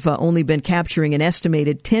 since they've only been capturing an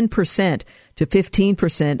estimated 10% to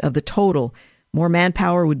 15% of the total. More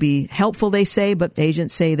manpower would be helpful, they say, but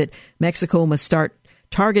agents say that Mexico must start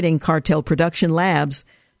targeting cartel production labs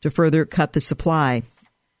to further cut the supply.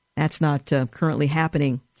 That's not currently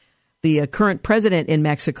happening. The current president in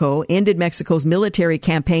Mexico ended Mexico's military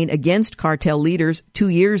campaign against cartel leaders 2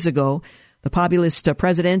 years ago. The populist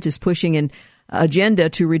president is pushing an agenda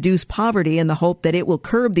to reduce poverty in the hope that it will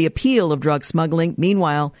curb the appeal of drug smuggling.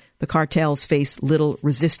 Meanwhile, the cartels face little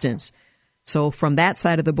resistance. So from that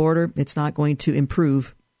side of the border, it's not going to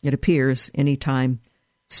improve, it appears, anytime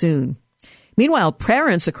soon. Meanwhile,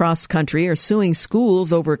 parents across the country are suing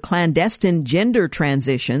schools over clandestine gender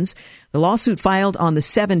transitions. The lawsuit filed on the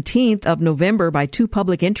 17th of November by two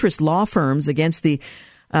public interest law firms against the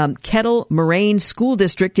Kettle Moraine School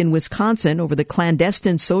District in Wisconsin over the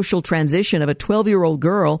clandestine social transition of a 12-year-old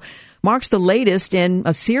girl marks the latest in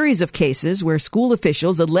a series of cases where school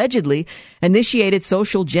officials allegedly initiated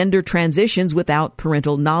social gender transitions without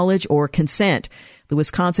parental knowledge or consent. The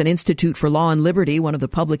Wisconsin Institute for Law and Liberty, one of the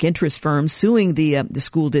public interest firms suing the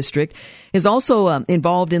school district, is also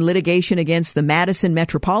involved in litigation against the Madison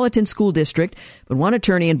Metropolitan School District. But one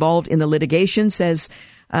attorney involved in the litigation says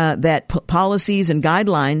that policies and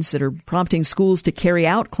guidelines that are prompting schools to carry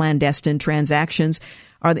out clandestine transactions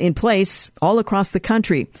are in place all across the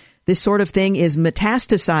country. This sort of thing is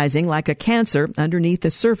metastasizing like a cancer underneath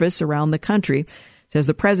the surface around the country, says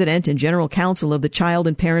the president and general counsel of the Child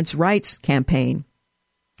and Parents' Rights Campaign.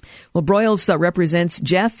 Well, Broyles represents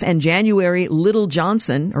Jeff and January Little John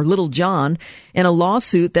in a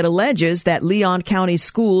lawsuit that alleges that Leon County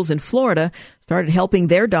schools in Florida started helping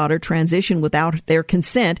their daughter transition without their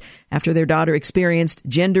consent after their daughter experienced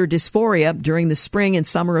gender dysphoria during the spring and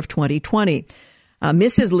summer of 2020.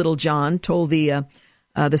 Mrs. Littlejohn told the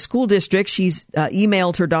school district she's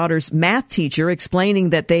emailed her daughter's math teacher explaining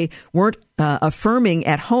that they weren't affirming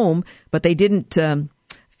at home, but they didn't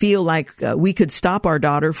feel like we could stop our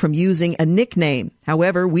daughter from using a nickname.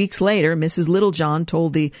 However, weeks later, Mrs. Littlejohn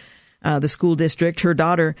told the school district her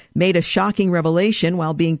daughter made a shocking revelation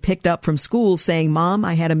while being picked up from school, saying, "Mom,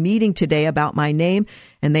 I had a meeting today about my name,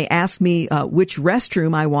 and they asked me which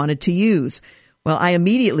restroom I wanted to use." Well, I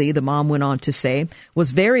immediately, the mom went on to say, was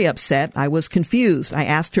very upset. I was confused. I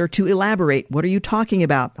asked her to elaborate. What are you talking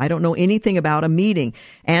about? I don't know anything about a meeting.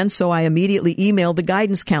 And so I immediately emailed the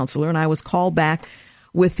guidance counselor, and I was called back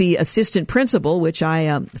with the assistant principal, which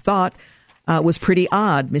I thought was pretty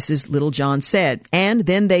odd, Mrs. Littlejohn said. And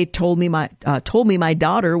then they told me my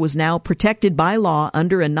daughter was now protected by law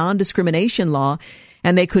under a non-discrimination law,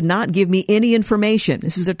 and they could not give me any information.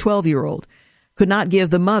 This is a 12-year-old. Could not give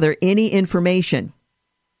the mother any information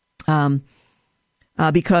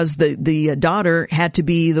because the daughter had to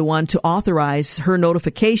be the one to authorize her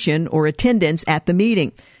notification or attendance at the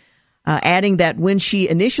meeting. Adding that when she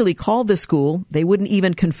initially called the school, they wouldn't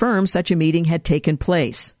even confirm such a meeting had taken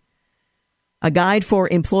place. A guide for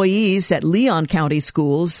employees at Leon County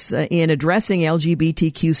schools in addressing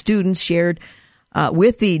LGBTQ students shared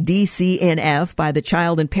with the DCNF by the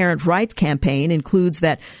Child and Parent Rights Campaign includes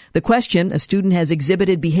that the question, a student has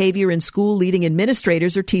exhibited behavior in school leading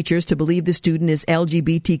administrators or teachers to believe the student is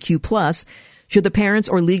LGBTQ+, should the parents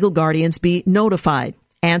or legal guardians be notified?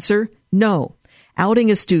 Answer, no.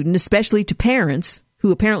 Outing a student, especially to parents,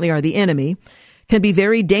 who apparently are the enemy, can be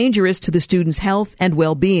very dangerous to the student's health and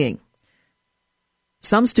well-being.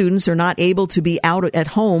 Some students are not able to be out at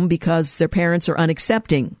home because their parents are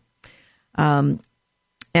unaccepting. And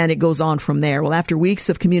it goes on from there. Well, after weeks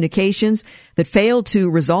of communications that failed to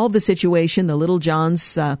resolve the situation, the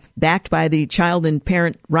Littlejohns, backed by the Child and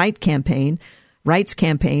Parent Rights Campaign,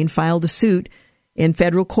 filed a suit in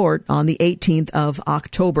federal court on the 18th of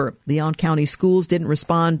October. Leon County Schools didn't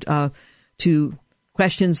respond to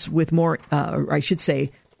questions with more, or I should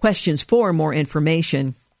say, questions for more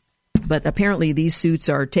information. But apparently these suits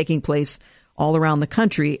are taking place all around the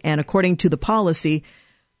country. And according to the policy,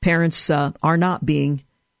 parents are not being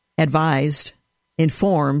advised,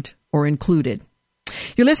 informed, or included.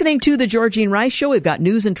 You're listening to The Georgene Rice Show. We've got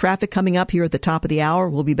news and traffic coming up here at the top of the hour.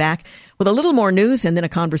 We'll be back with a little more news and then a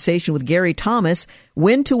conversation with Gary Thomas,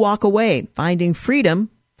 When to Walk Away, Finding Freedom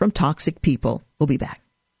from Toxic People. We'll be back.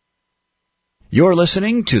 You're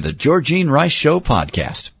listening to The Georgene Rice Show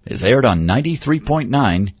podcast. It's aired on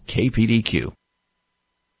 93.9 KPDQ.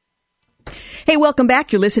 Hey, welcome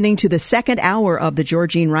back. You're listening to the second hour of the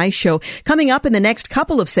Georgene Rice Show. Coming up in the next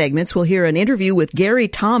couple of segments, we'll hear an interview with Gary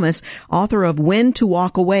Thomas, author of When to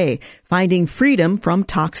Walk Away, Finding Freedom from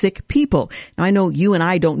Toxic People. Now, I know you and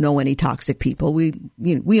I don't know any toxic people.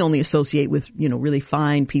 We only associate with, really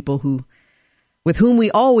fine people with whom we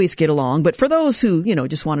always get along. But for those who,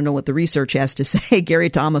 just want to know what the research has to say, Gary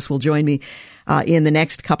Thomas will join me in the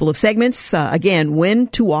next couple of segments. Again, When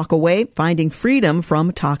to Walk Away, Finding Freedom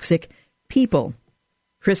from Toxic People.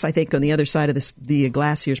 Chris, I think on the other side of the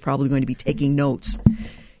glass here is probably going to be taking notes.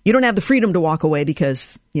 You don't have the freedom to walk away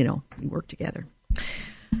because, we work together.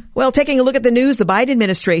 Well, taking a look at the news, the Biden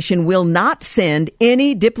administration will not send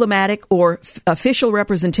any diplomatic or official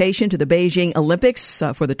representation to the Beijing Olympics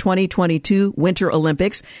for the 2022 Winter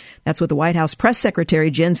Olympics. That's what the White House press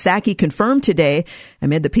secretary Jen Psaki confirmed today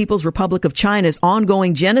amid the People's Republic of China's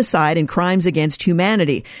ongoing genocide and crimes against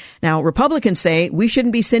humanity. Now, Republicans say we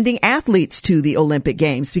shouldn't be sending athletes to the Olympic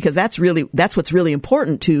Games because that's what's really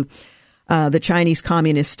important to the Chinese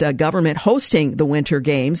Communist government hosting the Winter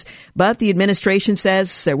Games. But the administration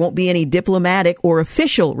says there won't be any diplomatic or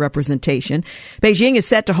official representation. Beijing is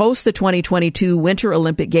set to host the 2022 Winter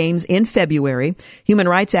Olympic Games in February. Human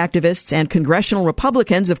rights activists and congressional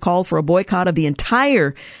Republicans have called for a boycott of the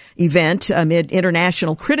entire event amid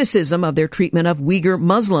international criticism of their treatment of Uyghur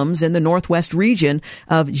Muslims in the northwest region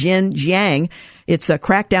of Xinjiang. It's a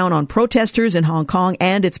crackdown on protesters in Hong Kong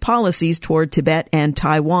and its policies toward Tibet and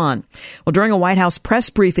Taiwan. Well, during a White House press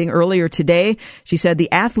briefing earlier today, she said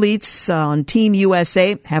the athletes on Team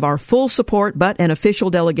USA have our full support, but an official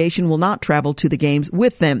delegation will not travel to the games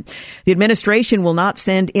with them. The administration will not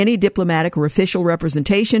send any diplomatic or official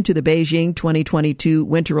representation to the Beijing 2022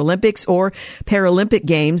 Winter Olympics or Paralympic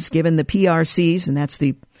Games, given the PRC's, and that's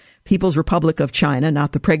the People's Republic of China,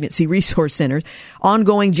 not the Pregnancy Resource Center's,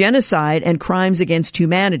 ongoing genocide and crimes against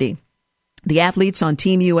humanity. The athletes on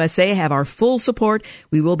Team USA have our full support.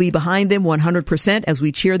 We will be behind them 100% as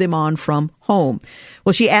we cheer them on from home.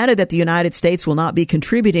 Well, she added that the United States will not be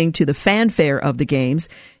contributing to the fanfare of the games.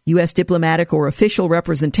 U.S. diplomatic or official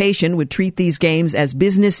representation would treat these games as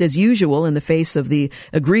business as usual in the face of the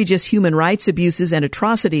egregious human rights abuses and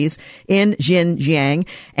atrocities in Xinjiang,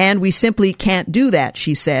 and we simply can't do that,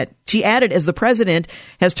 she said. She added, as the president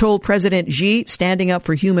has told President Xi, standing up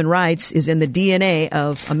for human rights is in the DNA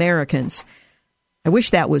of Americans. I wish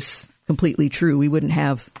that was completely true. We wouldn't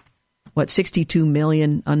have, 62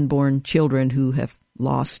 million unborn children who have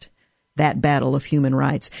lost that battle of human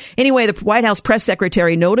rights. Anyway, the White House press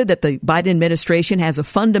secretary noted that the Biden administration has a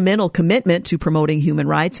fundamental commitment to promoting human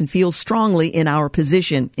rights and feels strongly in our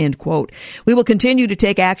position, end quote. We will continue to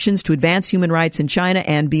take actions to advance human rights in China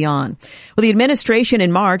and beyond. Well, the administration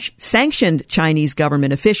in March sanctioned Chinese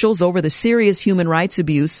government officials over the serious human rights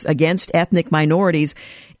abuse against ethnic minorities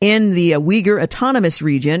in the Uyghur Autonomous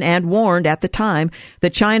Region and warned at the time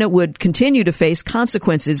that China would continue to face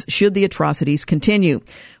consequences should the atrocities continue.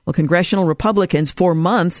 Well, congressional Republicans for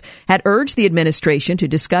months had urged the administration to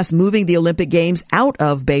discuss moving the Olympic Games out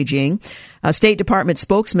of Beijing. A State Department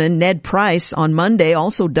spokesman, Ned Price, on Monday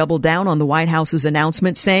also doubled down on the White House's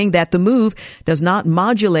announcement, saying that the move does not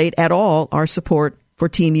modulate at all our support for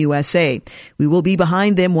Team USA. We will be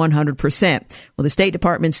behind them 100%. Well, the State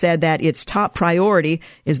Department said that its top priority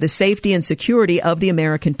is the safety and security of the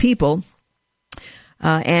American people,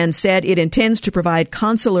 and said it intends to provide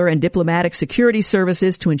consular and diplomatic security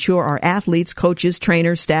services to ensure our athletes, coaches,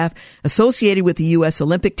 trainers, staff associated with the U.S.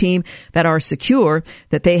 Olympic team that are secure,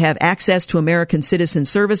 that they have access to American citizen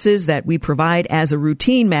services that we provide as a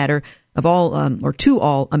routine matter of all, or to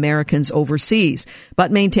all Americans overseas,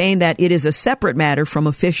 but maintain that it is a separate matter from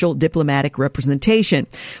official diplomatic representation.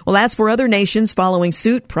 Well, as for other nations following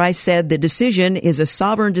suit, Price said the decision is a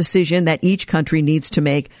sovereign decision that each country needs to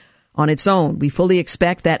make on its own. We fully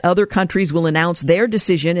expect that other countries will announce their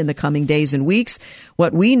decision in the coming days and weeks.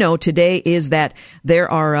 What we know today is that there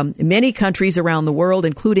are many countries around the world,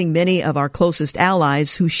 including many of our closest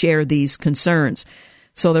allies, who share these concerns.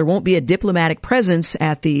 So there won't be a diplomatic presence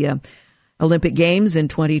at the Olympic Games in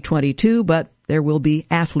 2022, but there will be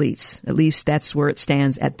athletes. At least that's where it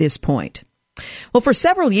stands at this point. Well, for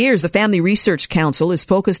several years, the Family Research Council has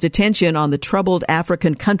focused attention on the troubled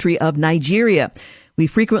African country of Nigeria. We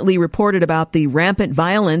frequently reported about the rampant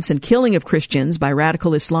violence and killing of Christians by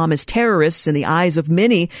radical Islamist terrorists in the eyes of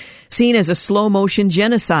many, seen as a slow-motion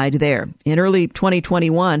genocide there. In early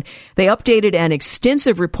 2021, they updated an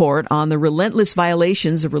extensive report on the relentless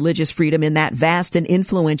violations of religious freedom in that vast and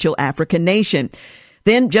influential African nation.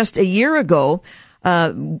 Then, just a year ago,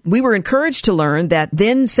 we were encouraged to learn that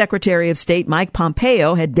then Secretary of State Mike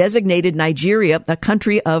Pompeo had designated Nigeria a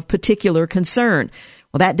country of particular concern.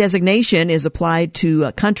 Well, that designation is applied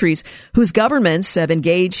to countries whose governments have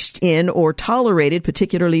engaged in or tolerated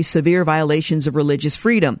particularly severe violations of religious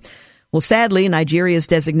freedom. Well, sadly, Nigeria's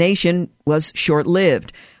designation was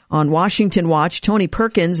short-lived. On Washington Watch, Tony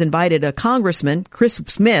Perkins invited a congressman, Chris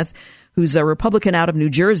Smith, who's a Republican out of New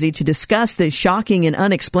Jersey, to discuss the shocking and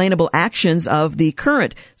unexplainable actions of the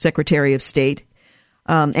current Secretary of State,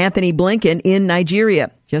 Anthony Blinken, in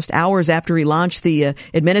Nigeria. Just hours after he launched the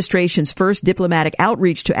administration's first diplomatic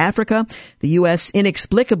outreach to Africa, the U.S.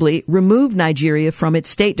 inexplicably removed Nigeria from its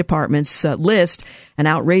State Department's list, an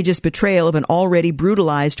outrageous betrayal of an already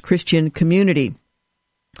brutalized Christian community.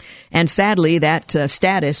 And sadly, that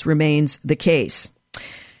status remains the case.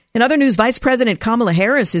 In other news, Vice President Kamala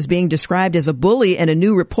Harris is being described as a bully in a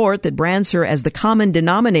new report that brands her as the common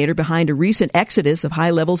denominator behind a recent exodus of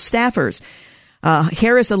high-level staffers.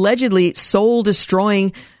 Harris' allegedly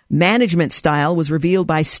soul-destroying management style was revealed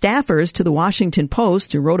by staffers to the Washington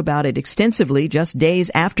Post, who wrote about it extensively just days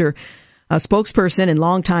after a spokesperson and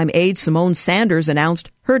longtime aide Simone Sanders announced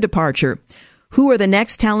her departure. Who are the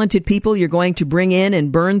next talented people you're going to bring in and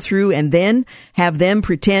burn through and then have them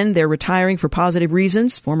pretend they're retiring for positive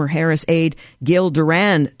reasons? Former Harris aide Gil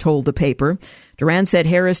Duran told the paper. Duran said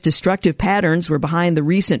Harris' destructive patterns were behind the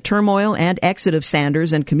recent turmoil and exit of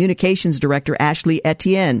Sanders and communications director Ashley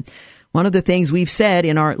Etienne. One of the things we've said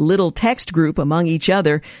in our little text group among each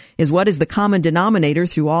other is what is the common denominator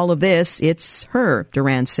through all of this? It's her,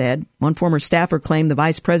 Duran said. One former staffer claimed the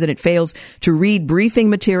vice president fails to read briefing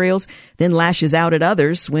materials, then lashes out at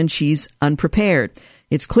others when she's unprepared.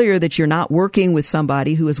 It's clear that you're not working with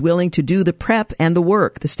somebody who is willing to do the prep and the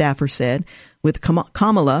work, the staffer said. With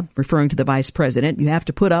Kamala, referring to the vice president, you have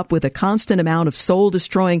to put up with a constant amount of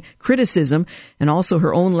soul-destroying criticism and also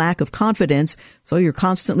her own lack of confidence, so you're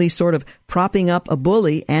constantly sort of propping up a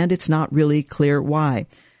bully, and it's not really clear why.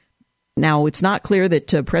 Now, it's not clear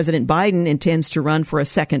that President Biden intends to run for a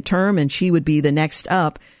second term, and she would be the next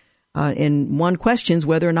up. And one questions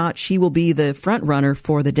whether or not she will be the front runner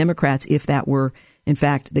for the Democrats if that were in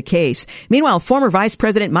fact the case. Meanwhile, former Vice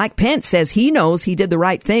President Mike Pence says he knows he did the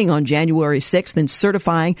right thing on January 6th in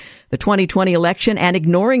certifying the 2020 election and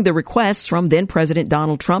ignoring the requests from then President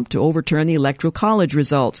Donald Trump to overturn the Electoral College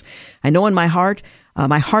results. I know in my heart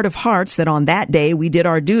of hearts, that on that day we did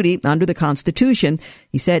our duty under the Constitution,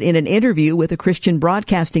 he said in an interview with a Christian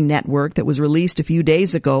broadcasting network that was released a few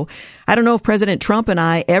days ago. I don't know if President Trump and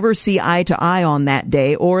I ever see eye to eye on that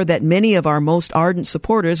day, or that many of our most ardent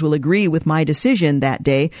supporters will agree with my decision that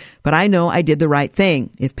day, but I know I did the right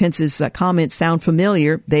thing. If Pence's comments sound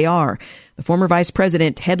familiar, they are. The former vice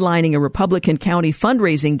president, headlining a Republican county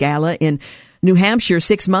fundraising gala in New Hampshire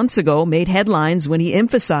 6 months ago, made headlines when he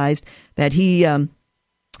emphasized that he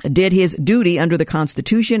did his duty under the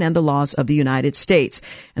Constitution and the laws of the United States.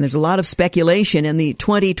 And there's a lot of speculation in the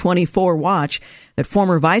 2024 watch that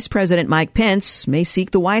former Vice President Mike Pence may seek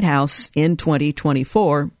the White House in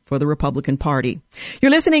 2024 for the Republican Party. You're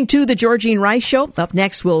listening to The Georgene Rice Show. Up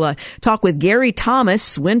next, we'll talk with Gary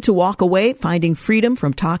Thomas, When to Walk Away, Finding Freedom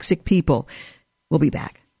from Toxic People. We'll be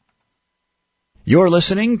back. You're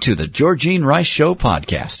listening to The Georgene Rice Show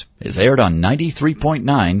podcast. It's aired on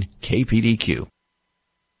 93.9 KPDQ.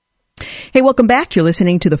 Hey, welcome back. You're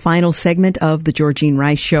listening to the final segment of the Georgene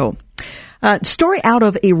Rice Show. Story out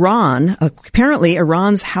of Iran. Apparently,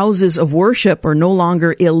 Iran's houses of worship are no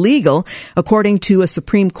longer illegal, according to a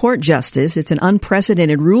Supreme Court justice. It's an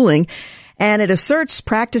unprecedented ruling, and it asserts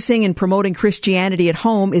practicing and promoting Christianity at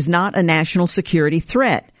home is not a national security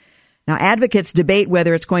threat. Now, advocates debate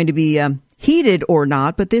whether it's going to be heeded or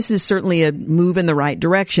not, but this is certainly a move in the right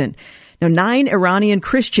direction. Now, 9 Iranian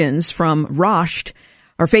Christians from Rasht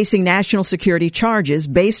are facing national security charges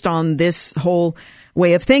based on this whole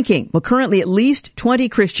way of thinking. Well, currently at least 20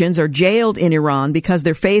 Christians are jailed in Iran because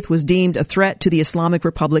their faith was deemed a threat to the Islamic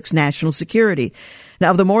Republic's national security.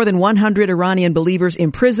 Now, of the more than 100 Iranian believers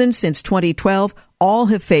imprisoned since 2012, all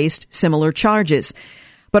have faced similar charges.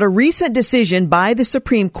 But a recent decision by the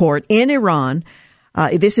Supreme Court in Iran,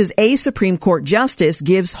 this is a Supreme Court justice,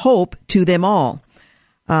 gives hope to them all.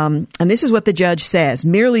 And this is what the judge says.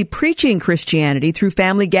 Merely preaching Christianity through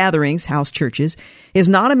family gatherings, house churches, is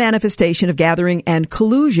not a manifestation of gathering and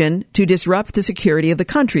collusion to disrupt the security of the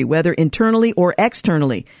country, whether internally or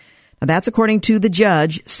externally. Now, that's according to the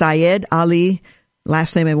judge, Syed Ali.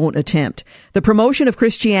 Last name I won't attempt. The promotion of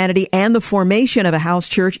Christianity and the formation of a house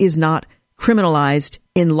church is not criminalized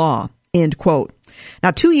in law. End quote.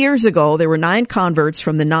 Now, 2 years ago, there were 9 converts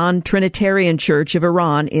from the non-Trinitarian Church of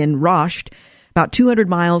Iran in Rasht, about 200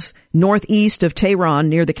 miles northeast of Tehran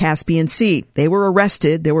near the Caspian Sea. They were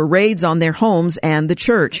arrested. There were raids on their homes and the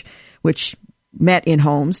church, which met in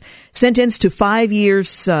Homs, sentenced to 5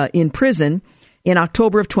 years in prison in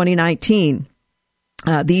October of 2019.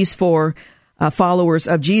 These four followers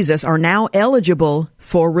of Jesus are now eligible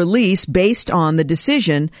for release based on the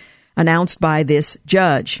decision announced by this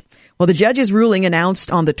judge. Well, the judge's ruling announced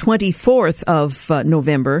on the 24th of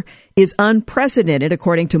November is unprecedented,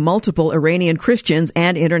 according to multiple Iranian Christians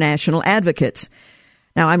and international advocates.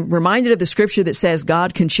 Now, I'm reminded of the scripture that says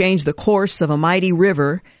God can change the course of a mighty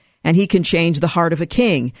river and he can change the heart of a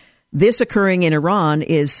king. This occurring in Iran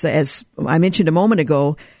is, as I mentioned a moment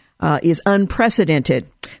ago, is unprecedented.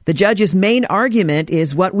 The judge's main argument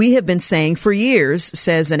is what we have been saying for years,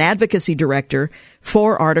 says an advocacy director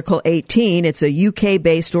for Article 18. It's a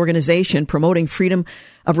UK-based organization promoting freedom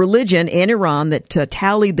of religion in Iran that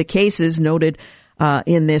tallied the cases noted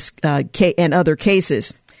in this and other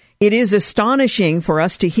cases. It is astonishing for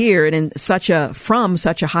us to hear it from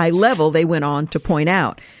such a high level, they went on to point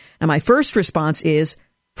out. Now, my first response is,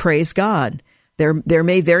 praise God. There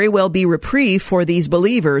may very well be reprieve for these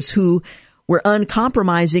believers who were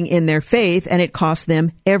uncompromising in their faith, and it cost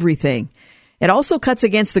them everything. It also cuts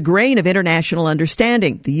against the grain of international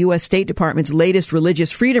understanding. The U.S. State Department's latest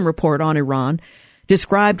religious freedom report on Iran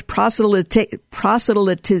described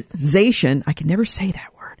proselytization, I can never say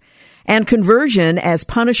that word, and conversion as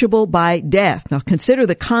punishable by death. Now consider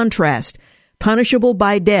the contrast, punishable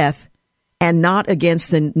by death and not against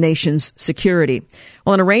the nation's security.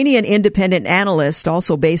 Well, an Iranian independent analyst,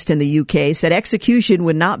 also based in the UK, said execution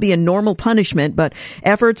would not be a normal punishment, but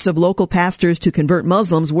efforts of local pastors to convert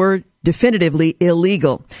Muslims were definitively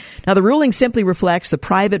illegal. Now, the ruling simply reflects the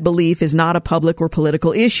private belief is not a public or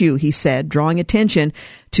political issue, he said, drawing attention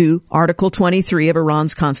to Article 23 of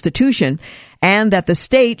Iran's constitution, and that the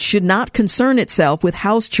state should not concern itself with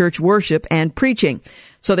house church worship and preaching.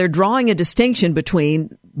 So they're drawing a distinction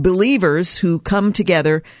between believers who come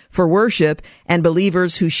together for worship and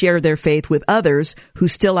believers who share their faith with others who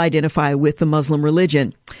still identify with the Muslim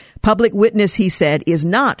religion. Public witness, he said, is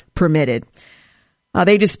not permitted.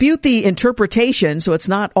 They dispute the interpretation, so it's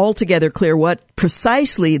not altogether clear what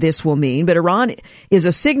precisely this will mean, but Iran is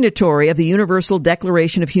a signatory of the Universal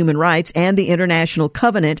Declaration of Human Rights and the International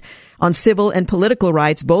Covenant on Civil and Political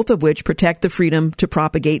Rights, both of which protect the freedom to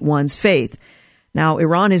propagate one's faith. Now,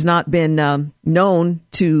 Iran has not been known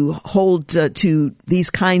to hold to these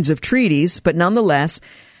kinds of treaties, but nonetheless,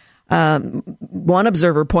 one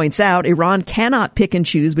observer points out Iran cannot pick and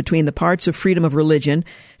choose between the parts of freedom of religion,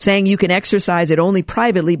 saying you can exercise it only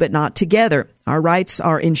privately but not together. Our rights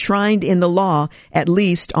are enshrined in the law, at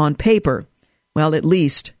least on paper. Well, at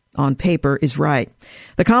least on paper is right.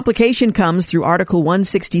 The complication comes through Article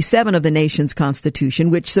 167 of the nation's constitution,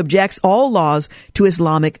 which subjects all laws to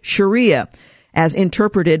Islamic Sharia, as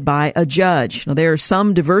interpreted by a judge. Now, there is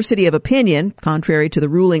some diversity of opinion, contrary to the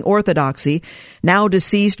ruling orthodoxy. Now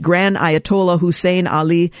deceased Grand Ayatollah Hussein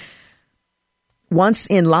Ali, once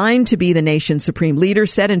in line to be the nation's supreme leader,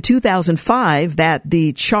 said in 2005 that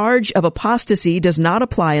the charge of apostasy does not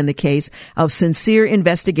apply in the case of sincere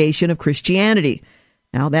investigation of Christianity.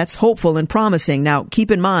 Now, that's hopeful and promising. Now, keep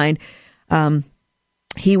in mind,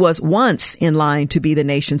 he was once in line to be the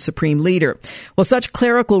nation's supreme leader. Well, such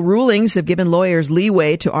clerical rulings have given lawyers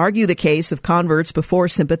leeway to argue the case of converts before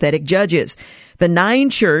sympathetic judges. The 9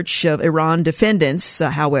 Church of Iran defendants,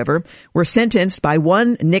 however, were sentenced by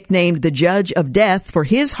one nicknamed the Judge of Death for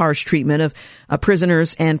his harsh treatment of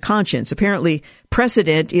prisoners and conscience. Apparently,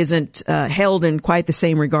 precedent isn't held in quite the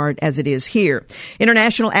same regard as it is here.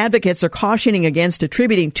 International advocates are cautioning against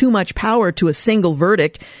attributing too much power to a single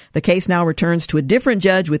verdict. The case now returns to a different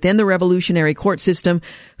judge within the revolutionary court system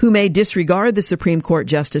who may disregard the Supreme Court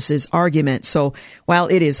justice's argument. So while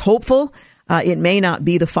it is hopeful, it may not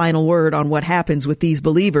be the final word on what happens with these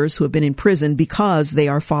believers who have been in prison because they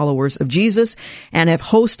are followers of Jesus and have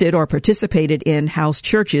hosted or participated in house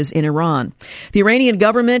churches in Iran. The Iranian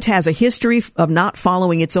government has a history of not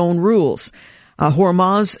following its own rules.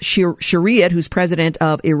 Hormaz Shariat, who's president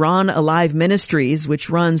of Iran Alive Ministries, which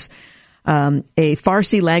runs a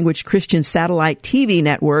Farsi language Christian satellite TV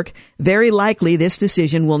network, very likely this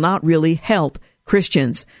decision will not really help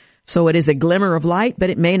Christians. So it is a glimmer of light,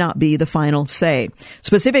 but it may not be the final say.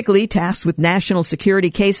 Specifically, tasked with national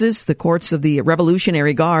security cases, the courts of the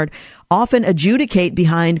Revolutionary Guard often adjudicate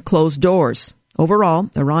behind closed doors.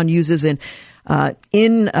 Overall, Iran uses an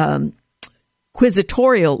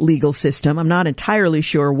inquisitorial legal system. I'm not entirely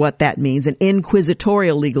sure what that means, an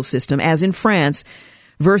inquisitorial legal system, as in France,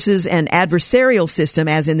 versus an adversarial system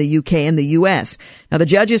as in the UK and the US. Now, the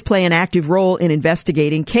judges play an active role in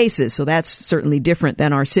investigating cases, so that's certainly different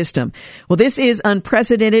than our system. Well, this is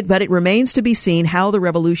unprecedented, but it remains to be seen how the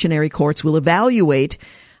revolutionary courts will evaluate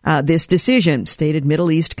this decision, stated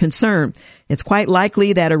Middle East Concern. It's quite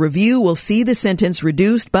likely that a review will see the sentence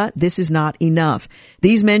reduced, but this is not enough.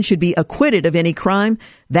 These men should be acquitted of any crime.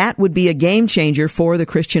 That would be a game changer for the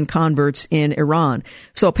Christian converts in Iran.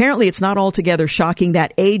 So apparently it's not altogether shocking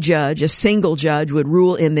that a judge, a single judge, would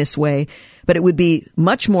rule in this way. But it would be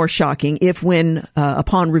much more shocking if when,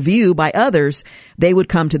 upon review by others, they would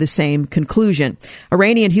come to the same conclusion.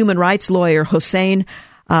 Iranian human rights lawyer Hossein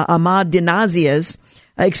Ahmadinaziaz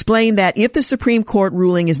explained that if the Supreme Court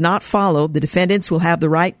ruling is not followed, the defendants will have the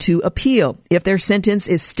right to appeal. If their sentence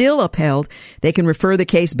is still upheld, they can refer the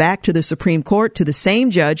case back to the Supreme Court, to the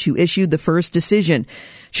same judge who issued the first decision.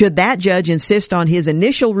 Should that judge insist on his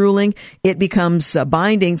initial ruling, it becomes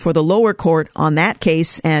binding for the lower court on that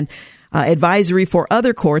case and advisory for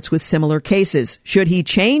other courts with similar cases. Should he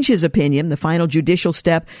change his opinion, the final judicial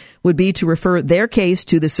step would be to refer their case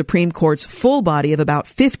to the Supreme Court's full body of about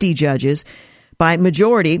 50 judges. By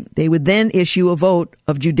majority, they would then issue a vote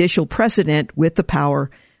of judicial precedent with the power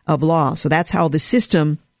of law. So that's how the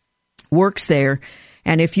system works there.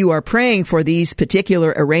 And if you are praying for these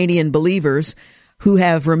particular Iranian believers who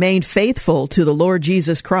have remained faithful to the Lord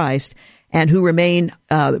Jesus Christ and who remain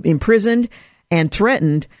imprisoned and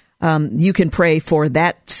threatened, you can pray for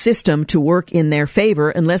that system to work in their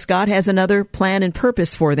favor unless God has another plan and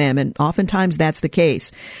purpose for them. And oftentimes that's the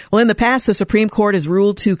case. Well, in the past, the Supreme Court has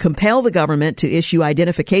ruled to compel the government to issue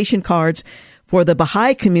identification cards for the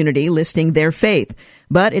Baha'i community listing their faith.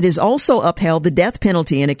 But it has also upheld the death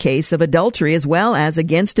penalty in a case of adultery as well as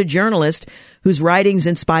against a journalist whose writings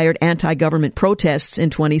inspired anti-government protests in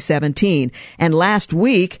 2017. And last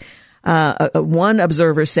week, one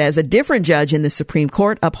observer says a different judge in the Supreme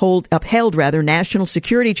Court upheld national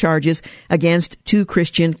security charges against 2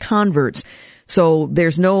 Christian converts. So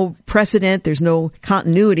there's no precedent, there's no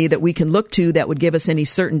continuity that we can look to that would give us any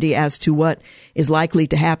certainty as to what is likely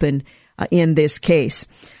to happen in this case.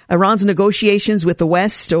 Iran's negotiations with the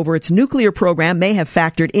West over its nuclear program may have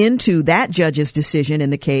factored into that judge's decision in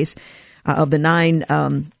the case of the 9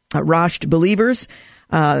 Rasht believers.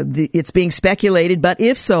 It's being speculated, but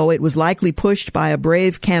if so, it was likely pushed by a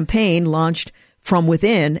brave campaign launched from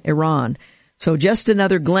within Iran. So just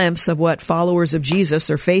another glimpse of what followers of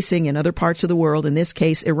Jesus are facing in other parts of the world, in this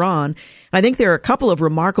case, Iran. I think there are a couple of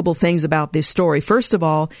remarkable things about this story. First of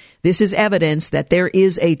all, this is evidence that there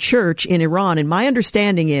is a church in Iran, and my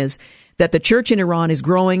understanding is that the church in Iran is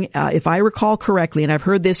growing, if I recall correctly, and I've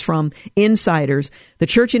heard this from insiders, the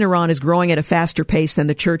church in Iran is growing at a faster pace than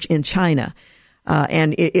the church in China.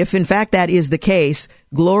 And if in fact that is the case,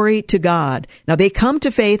 glory to God. Now they come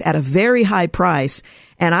to faith at a very high price,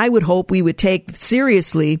 and I would hope we would take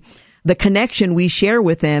seriously the connection we share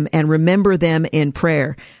with them and remember them in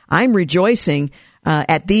prayer. I'm rejoicing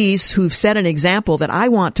at these who've set an example that I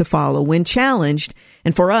want to follow when challenged.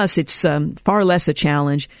 And for us, it's far less a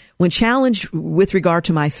challenge. When challenged with regard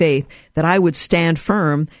to my faith, that I would stand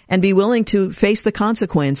firm and be willing to face the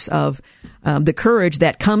consequence of the courage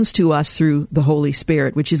that comes to us through the Holy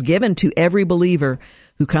Spirit, which is given to every believer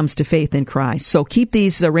who comes to faith in Christ. So keep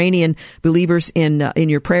these Iranian believers in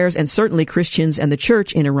your prayers, and certainly Christians and the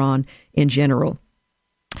church in Iran in general.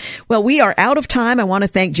 Well, we are out of time. I want to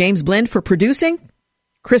thank James Blend for producing,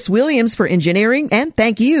 Chris Williams for engineering, and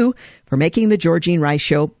thank you for making the Georgene Rice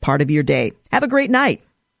Show part of your day. Have a great night.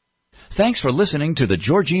 Thanks for listening to the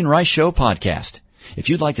Georgene Rice Show podcast. If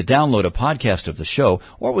you'd like to download a podcast of the show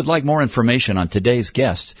or would like more information on today's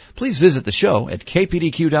guests, please visit the show at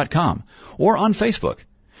kpdq.com or on Facebook.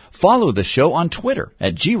 Follow the show on Twitter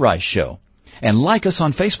at GRiceShow and like us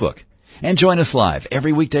on Facebook. And join us live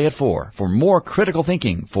every weekday at 4 for more critical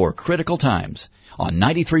thinking for critical times on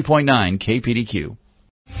 93.9 KPDQ.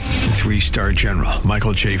 3-star General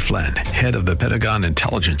Michael J. Flynn, head of the Pentagon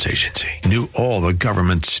Intelligence Agency, knew all the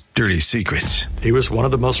government's dirty secrets. He was one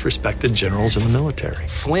of the most respected generals in the military.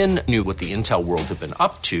 Flynn knew what the intel world had been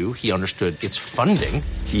up to. He understood its funding.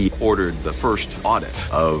 He ordered the first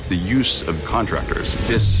audit of the use of contractors.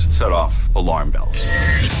 This set off alarm bells.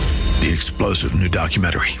 The explosive new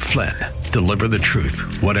documentary, Flynn, Deliver the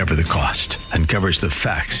Truth, Whatever the Cost, uncovers the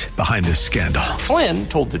facts behind this scandal. Flynn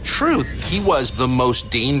told the truth. He was the most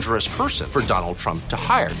dangerous person for Donald Trump to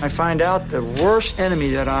hire. I find out the worst enemy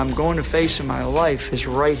that I'm going to face in my life is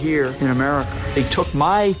right here in America. They took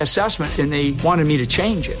my assessment and they wanted me to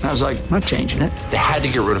change it. And I was like, I'm not changing it. They had to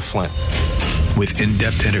get rid of Flynn. With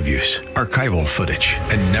in-depth interviews, archival footage,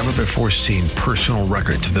 and never-before-seen personal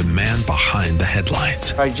records of the man behind the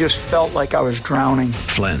headlines. I just felt like I was drowning.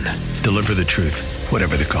 Flynn, Deliver the Truth,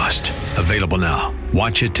 Whatever the Cost. Available now.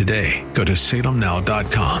 Watch it today. Go to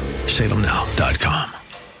salemnow.com. salemnow.com.